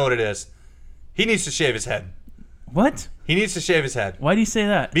 but I know what it is. He needs to shave his head. What? He needs to shave his head. Why do you say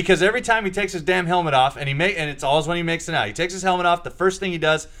that? Because every time he takes his damn helmet off, and it's always when he makes it out. He takes his helmet off, the first thing he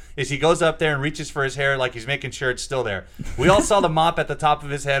does is he goes up there and reaches for his hair like he's making sure it's still there. We all saw the mop at the top of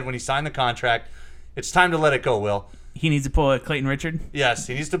his head when he signed the contract. It's time to let it go, Will. He needs to pull a Clayton Richard? Yes,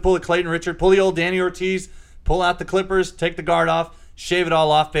 he needs to pull a Clayton Richard, pull the old Danny Ortiz, pull out the clippers, take the guard off, shave it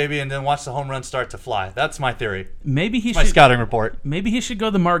all off, baby, and then watch the home run start to fly. That's my theory. Maybe he my scouting report. Maybe he should go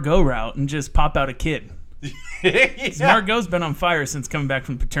the Margot route and just pop out a kid. Yeah. Margot's been on fire since coming back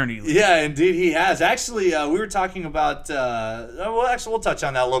from paternity leave. Yeah, indeed he has. Actually, we were talking about we'll touch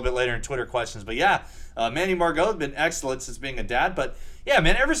on that a little bit later in Twitter questions. But yeah, Manny Margot's been excellent since being a dad. But yeah,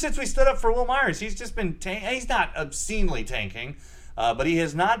 man, ever since we stood up for Will Myers, he's just been he's not obscenely tanking, but he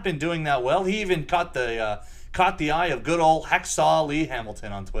has not been doing that well. He even caught the eye of good old Hacksaw Lee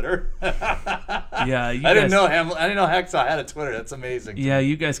Hamilton on Twitter. Yeah, I didn't know Hacksaw had a Twitter. That's amazing. Yeah,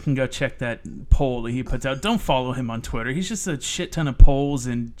 you guys can go check that poll that he puts out. Don't follow him on Twitter. He's just a shit ton of polls,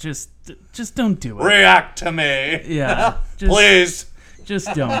 and just don't do it. React to me. Yeah, please.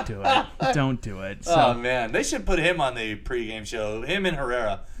 Just don't do it. Don't do it. So, oh man, they should put him on the pregame show. Him and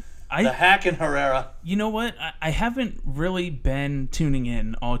Herrera. The Hack and Herrera. You know what? I haven't really been tuning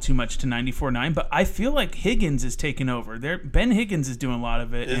in all too much to 94.9, but I feel like Higgins is taking over. Ben Higgins is doing a lot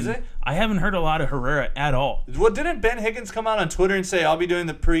of it. Is it? I haven't heard a lot of Herrera at all. Well, didn't Ben Higgins come out on Twitter and say, I'll be doing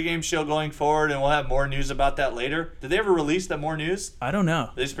the pregame show going forward and we'll have more news about that later? Did they ever release that more news? I don't know.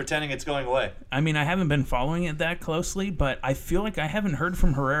 They're just pretending it's going away. I mean, I haven't been following it that closely, but I feel like I haven't heard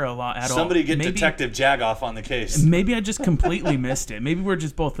from Herrera a lot at all. Somebody get Detective Jagoff on the case. Maybe I just completely missed it. Maybe we're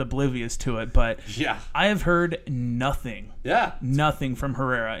just both oblivious to it, but yeah, I have heard nothing. Yeah. Nothing from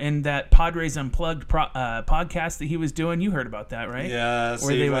Herrera. And that Padres Unplugged podcast that he was doing, you heard about that, right? Yeah, so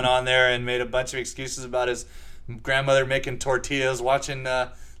he went on there and made a bunch of excuses about his grandmother making tortillas, watching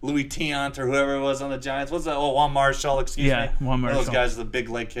Louis Tiant or whoever it was on the Giants. What's that? Oh, Juan Marshall, excuse me. Yeah, Juan Marshall. Those guys with the big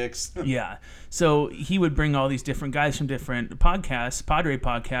leg kicks. Yeah. So he would bring all these different guys from different podcasts, Padre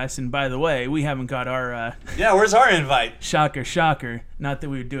podcasts, and by the way, we haven't got our... yeah, where's our invite? Shocker. Not that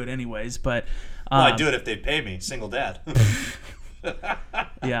we would do it anyways, but... well, I'd do it if they'd pay me. Single dad.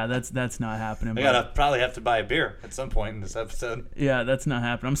 Yeah, that's not happening. I gotta probably have to buy a beer at some point in this episode. Yeah, that's not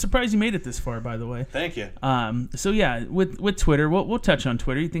happening. I'm surprised you made it this far, by the way. Thank you. So yeah, with Twitter, we'll touch on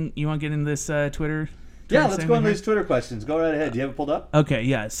Twitter. You want to get into this Twitter? Yeah, let's go into these Twitter questions. Go right ahead. Do you have it pulled up? Okay,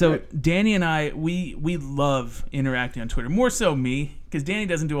 yeah. So Danny and I, we love interacting on Twitter. More so me, because Danny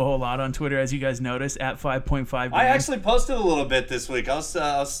doesn't do a whole lot on Twitter, as you guys notice, at 5.5. I actually posted a little bit this week. I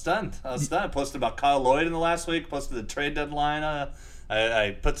was stunned. I posted about Kyle Lloyd in the last week. Posted the trade deadline.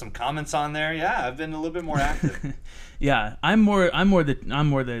 I put some comments on there. Yeah, I've been a little bit more active. Yeah, I'm more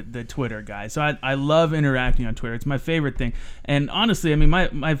the Twitter guy. So I love interacting on Twitter. It's my favorite thing. And honestly, I mean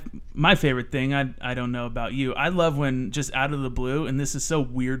my favorite thing, I don't know about you. I love when just out of the blue, and this is so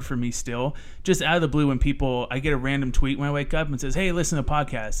weird for me still, just out of the blue when I get a random tweet when I wake up and says, "Hey, listen to a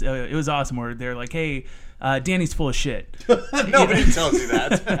podcast. It was awesome." Or they're like, "Hey, Danny's full of shit." Nobody tells you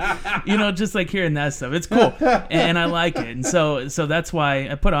that. Just like hearing that stuff. It's cool. And I like it. And so that's why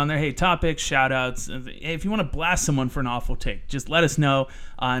I put on there, hey, topics, shout outs. If you want to blast someone for an awful take, just let us know,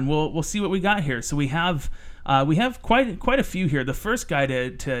 and we'll see what we got here. So we have quite a few here. The first guy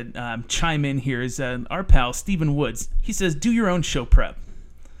to chime in here is our pal Stephen Woods. He says, do your own show prep.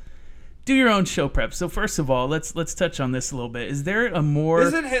 Do your own show prep. So first of all, let's touch on this a little bit. Is there a more...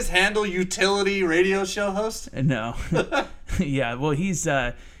 Isn't his handle utility radio show host? No. Yeah, well, he's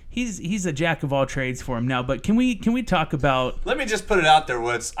he's a jack of all trades for him now. But can we talk about? Let me just put it out there,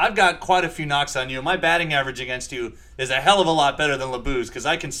 Woods. I've got quite a few knocks on you. My batting average against you is a hell of a lot better than LeBou's because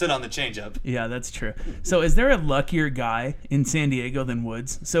I can sit on the changeup. Yeah, that's true. So is there a luckier guy in San Diego than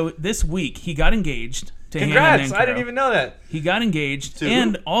Woods? So this week he got engaged to Congrats! Hannah Nancaro. I didn't even know that. He got engaged, To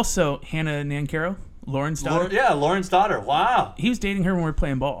and who? also Hannah Nancaro, Lauren's daughter. Lauren's daughter. Wow. He was dating her when we were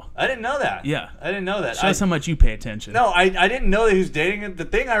playing ball. I didn't know that. Yeah. I didn't know that. Shows how much you pay attention. No, I didn't know that he was dating it. The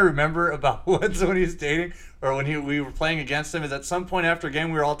thing I remember about Woods when he was dating, or when we were playing against him, is at some point after a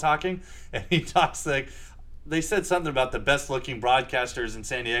game we were all talking, and he talks like, they said something about the best-looking broadcasters in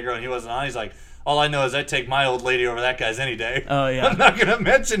San Diego, and he wasn't on. He's like, all I know is I take my old lady over that guy's any day. Oh, yeah. I'm not going to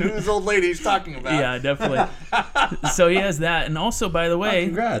mention whose old lady he's talking about. Yeah, definitely. So he has that. And also, by the way,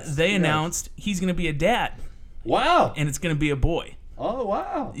 congrats. they Congrats. announced he's going to be a dad, Wow. and it's going to be a boy. Oh,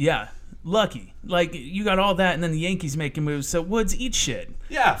 wow. Yeah. Lucky. Like, you got all that, and then the Yankees making moves. So, Woods, eat shit.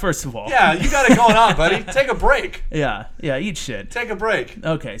 Yeah. First of all. Yeah, you got it going on, buddy. Take a break. Yeah, eat shit. Take a break.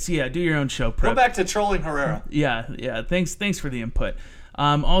 Okay, so yeah, do your own show prep. Go back to trolling Herrera. Yeah. Thanks for the input.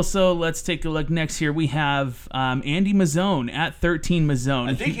 Also, let's take a look next here. We have Andy Mazzone at 13 Mazzone.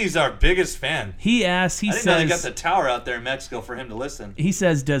 I think he's our biggest fan. He asks, I didn't know they got the tower out there in Mexico for him to listen. He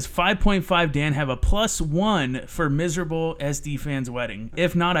says, does 5.5 Dan have a +1 for miserable SD fans' wedding?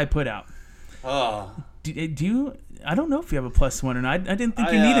 If not, I put out. Oh. Do you? I don't know if you have a +1 or not. I didn't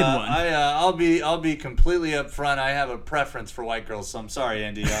think you needed one. I'll be completely upfront. I have a preference for white girls, so I'm sorry,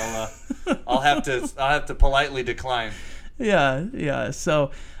 Andy. I'll have to politely decline. Yeah. So,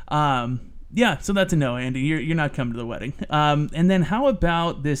 so that's a no, Andy. You're not coming to the wedding. And then how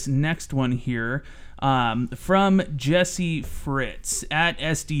about this next one here? From Jesse Fritz at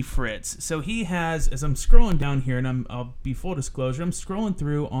SD Fritz. So he has, as I'm scrolling down here, and I'll be full disclosure, I'm scrolling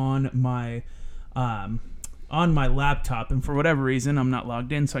through on my laptop, and for whatever reason, I'm not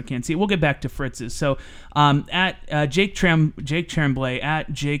logged in, so I can't see it. We'll get back to Fritz's. So at Jake Tremblay,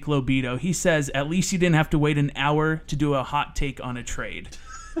 at Jake Lobito, he says, at least you didn't have to wait an hour to do a hot take on a trade.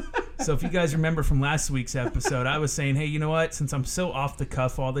 So if you guys remember from last week's episode, I was saying, hey, you know what? Since I'm so off the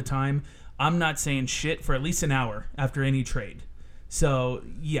cuff all the time, I'm not saying shit for at least an hour after any trade. So,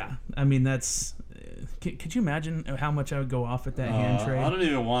 yeah, I mean, that's... Could you imagine how much I would go off at that hand trade? I don't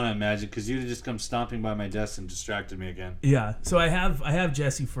even want to imagine, because you'd have just come stomping by my desk and distracted me again. Yeah, so I have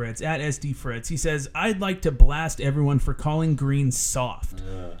Jesse Fritz, at SD Fritz. He says, I'd like to blast everyone for calling Green soft.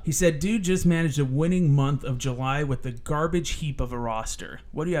 He said, dude just managed a winning month of July with a garbage heap of a roster.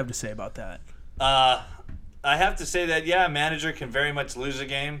 What do you have to say about that? I have to say that, yeah, a manager can very much lose a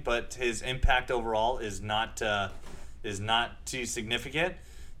game, but his impact overall is not too significant.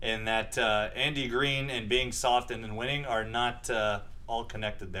 And that Andy Green and being soft and then winning are not all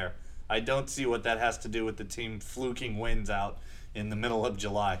connected there. I don't see what that has to do with the team fluking wins out in the middle of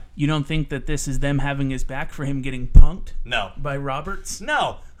July. You don't think that this is them having his back for him getting punked? No. By Roberts?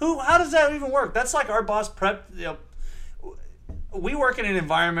 No. How does that even work? That's like our boss prep. We work in an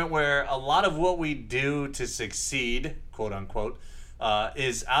environment where a lot of what we do to succeed, quote unquote,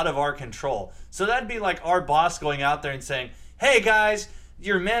 is out of our control. So that'd be like our boss going out there and saying, hey guys,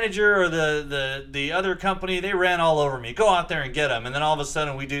 your manager or the other company, they ran all over me. Go out there and get them. And then all of a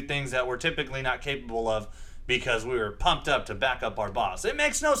sudden we do things that we're typically not capable of because we were pumped up to back up our boss. It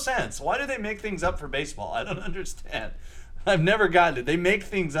makes no sense. Why do they make things up for baseball? I don't understand. I've never gotten it. They make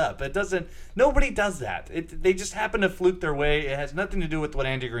things up. Nobody does that. They just happen to fluke their way. It has nothing to do with what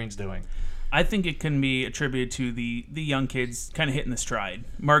Andy Green's doing. I think it can be attributed to the young kids kind of hitting the stride.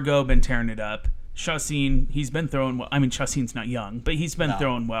 Margot been tearing it up. Chassin, he's been throwing well. I mean, Chassin's not young, but he's been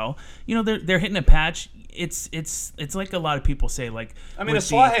throwing well. You know, they're hitting a patch. It's like a lot of people say. Like, I mean,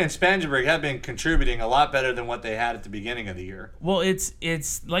 Aswahe and Spangenberg have been contributing a lot better than what they had at the beginning of the year. Well,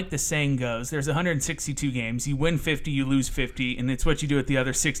 it's like the saying goes: there's 162 games. You win 50, you lose 50, and it's what you do at the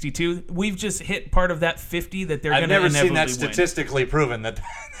other 62. We've just hit part of that 50 that they're going to inevitably win. I've never seen that statistically proven that.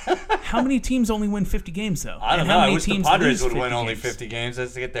 How many teams only win 50 games though? I don't know. How many I wish the teams Padres lose would win 50 only games? 50 games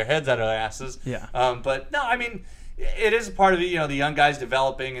just to get their heads out of their asses. Yeah. But no, I mean, it is a part of the young guys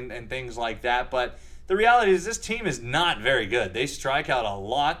developing and things like that. But the reality is this team is not very good. They strike out a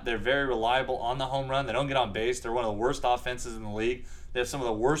lot. They're very reliable on the home run. They don't get on base. They're one of the worst offenses in the league. They have some of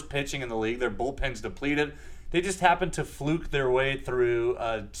the worst pitching in the league. Their bullpen's depleted. They just happen to fluke their way through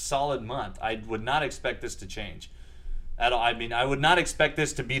a solid month. I would not expect this to change at all. I mean, I would not expect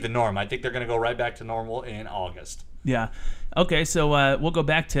this to be the norm. I think they're going to go right back to normal in August. Yeah. Okay, so we'll go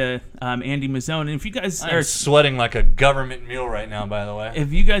back to Andy Mazzone. And if you guys I'm sweating like a government mule right now, by the way.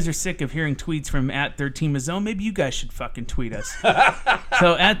 If you guys are sick of hearing tweets from @13Mazzone, maybe you guys should fucking tweet us.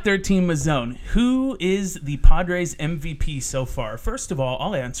 So @13Mazzone, who is the Padres MVP so far? First of all,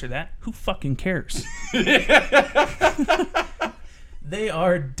 I'll answer that. Who fucking cares? They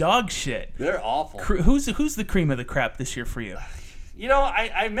are dog shit. They're awful. Who's the cream of the crop this year for you? You know,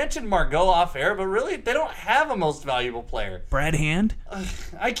 I mentioned Margot off air, but really, they don't have a most valuable player. Brad Hand?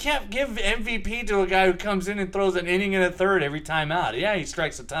 I can't give MVP to a guy who comes in and throws an inning and a third every time out. Yeah, he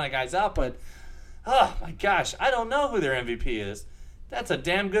strikes a ton of guys out, but, oh my gosh, I don't know who their MVP is. That's a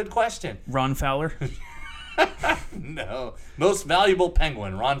damn good question. Ron Fowler? No. Most valuable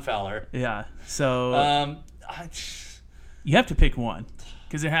Penguin, Ron Fowler. Yeah, so you have to pick one,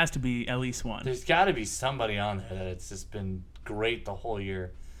 because there has to be at least one. There's got to be somebody on there that it's just been great the whole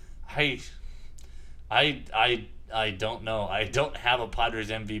year. I don't know. I don't have a Padres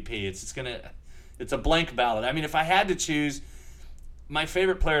MVP. It's a blank ballot. I mean, if I had to choose, my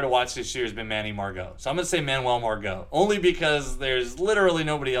favorite player to watch this year has been Manny Margot. So I'm going to say Manuel Margot, only because there's literally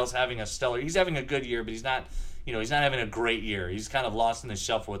nobody else having a stellar. He's having a good year, but he's not having a great year. He's kind of lost in the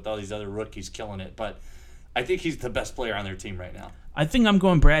shuffle with all these other rookies killing it, but I think he's the best player on their team right now. I think I'm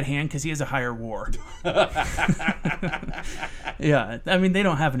going Brad Hand because he has a higher WAR. Yeah, I mean, they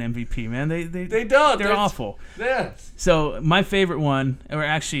don't have an MVP, man. They don't. They're awful. Yeah. So my favorite one, or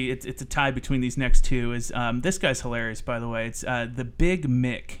actually it's a tie between these next two, is this guy's hilarious, by the way. It's the Big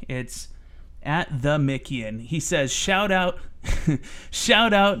Mick. It's @the_Mickian. He says, shout out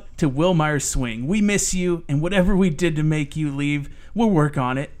to Will Myers Swing. We miss you, and whatever we did to make you leave, we'll work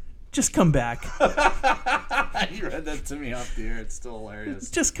on it. Just come back. You read that to me off the air. It's still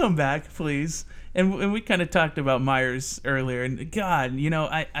hilarious. Just come back, please. And we kind of talked about Myers earlier. And God,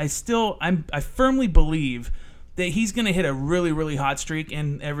 I firmly believe that he's going to hit a really, really hot streak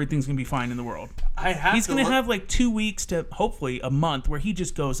and everything's going to be fine in the world. He's going to have like 2 weeks to hopefully a month where he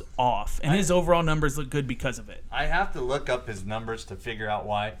just goes off. And his overall numbers look good because of it. I have to look up his numbers to figure out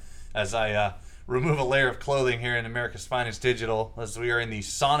why, as I remove a layer of clothing here in America's Finest Digital, as we are in the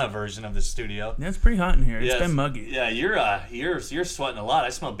sauna version of the studio. Yeah, it's pretty hot in here. It's been muggy. Yeah, you're sweating a lot. I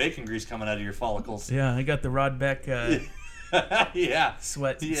smell bacon grease coming out of your follicles. Yeah, I got the Rod Beck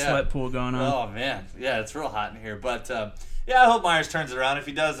sweat pool going on. Oh man, yeah, it's real hot in here. But I hope Myers turns it around. If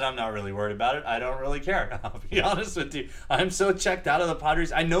he does, I'm not really worried about it. I don't really care. I'll be honest with you. I'm so checked out of the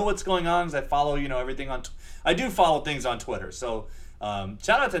Padres. I know what's going on because I follow everything on. I do follow things on Twitter, so. Shout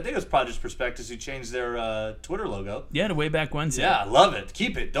out to, I think it was Padres Prospectus who changed their Twitter logo. Yeah, to Way Back Wednesday. Yeah, I love it.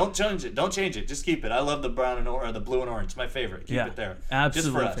 Keep it. Don't change it. Just keep it. I love the brown and the blue and orange. It's my favorite. Keep it there.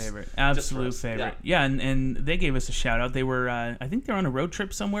 Absolute favorite. Absolute favorite. Yeah, and they gave us a shout out. They were, I think they were on a road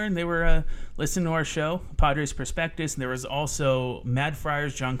trip somewhere, and they were listening to our show, Padres Prospectus. And there was also Mad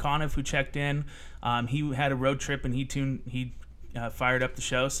Friars John Conniff who checked in. He had a road trip, and he fired up the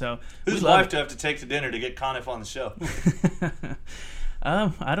show. So whose wife do I have to take to dinner to get Conniff on the show?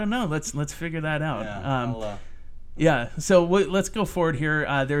 I don't know. Let's figure that out. Yeah, So let's go forward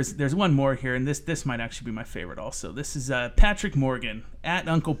here. There's one more here, and this might actually be my favorite. Also, this is Patrick Morgan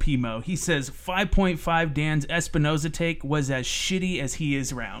 @Uncle Pimo. He says 5.5 Dan's Espinoza take was as shitty as he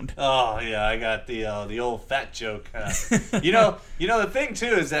is round. Oh yeah, I got the old fat joke. The thing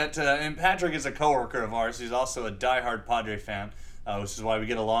too is that and Patrick is a coworker of ours. He's also a diehard Padre fan, which is why we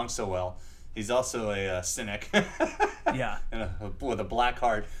get along so well. He's also a cynic. Yeah. With a black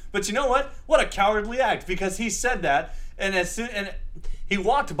heart. But you know what? What a cowardly act, because he said that, and he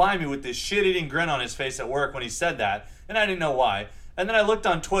walked by me with this shit-eating grin on his face at work when he said that, and I didn't know why. And then I looked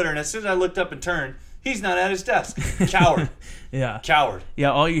on Twitter, and as soon as I looked up and turned, he's not at his desk. Coward. Yeah. Coward.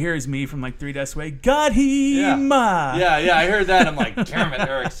 Yeah, all you hear is me from like 3 desks away. Got him! Yeah, I heard that. I'm like, damn it,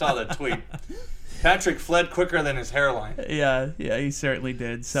 Eric saw the tweet. Patrick fled quicker than his hairline. Yeah, he certainly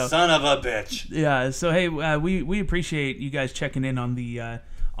did. So son of a bitch. Yeah. So hey, we appreciate you guys checking in on the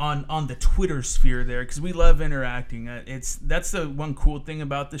on the Twitter sphere there, because we love interacting. That's the one cool thing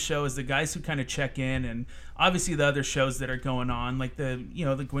about the show is the guys who kind of check in, and obviously the other shows that are going on, like the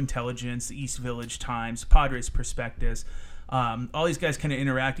Gwintelligence, the East Village Times, Padres Prospectus, all these guys kind of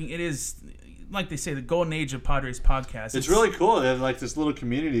interacting. It is, like they say, the golden age of Padres podcasts. It's really cool. They have like this little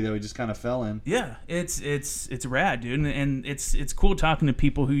community that we just kind of fell in. Yeah, it's rad, dude, and it's cool talking to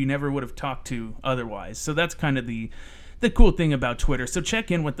people who you never would have talked to otherwise. So that's kind of the cool thing about Twitter. So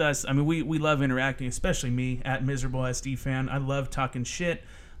check in with us. I mean, we love interacting, especially me @MiserableSD_fan. I love talking shit,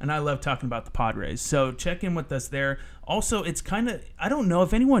 and I love talking about the Padres. So check in with us there. Also, it's kind of, I don't know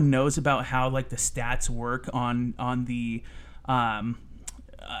if anyone knows about how like the stats work on the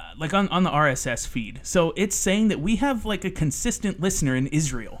like on the RSS feed. So it's saying that we have like a consistent listener in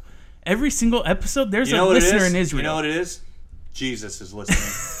Israel. Every single episode, there's a listener in Israel. You know what it is? Jesus is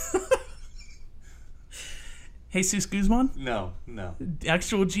listening. Jesus Guzman? No.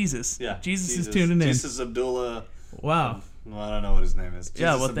 Actual Jesus. Yeah. Jesus is tuning in. Jesus Abdullah. Wow. Well, I don't know what his name is.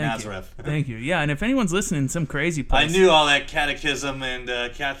 Jesus of thank Nazareth. you. Thank you. Yeah, and if anyone's listening in some crazy place. I knew all that catechism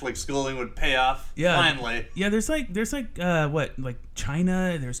and Catholic schooling would pay off. Yeah. Finally. Yeah, there's like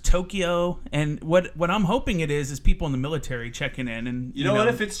China, there's Tokyo, and what I'm hoping it is people in the military checking in. And you know what?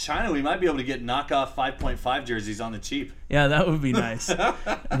 If it's China, we might be able to get knockoff 5.5 jerseys on the cheap. Yeah, that would be nice.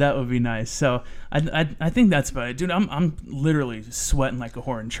 That would be nice. So I think that's about it, dude. I'm literally sweating like a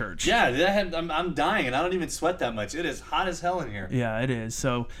whore in church. Yeah, I'm dying, and I don't even sweat that much. It is hot as hell in here. Yeah, it is.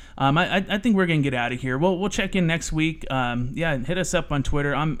 So I think we're gonna get out of here. We'll check in next week. Yeah, hit us up on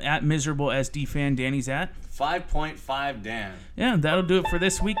Twitter. I'm at miserable SD fan. Danny's at 5.5 Dan. Yeah, that'll do it for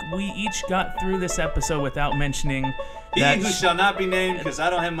this week. We each got through this episode without mentioning He who shall not be named, because I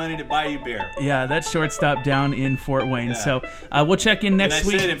don't have money to buy you beer. Yeah, that shortstop down in Fort Wayne. Yeah. So we'll check in next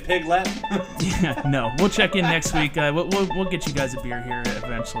week. Can I say it in pig Latin? Yeah, no. We'll check in next week. We'll get you guys a beer here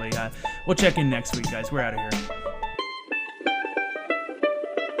eventually. We'll check in next week, guys. We're out of here.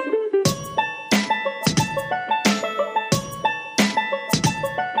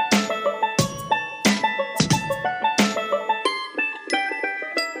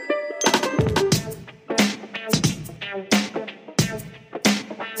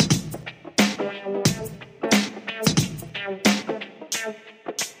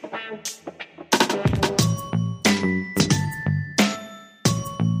 Thank you.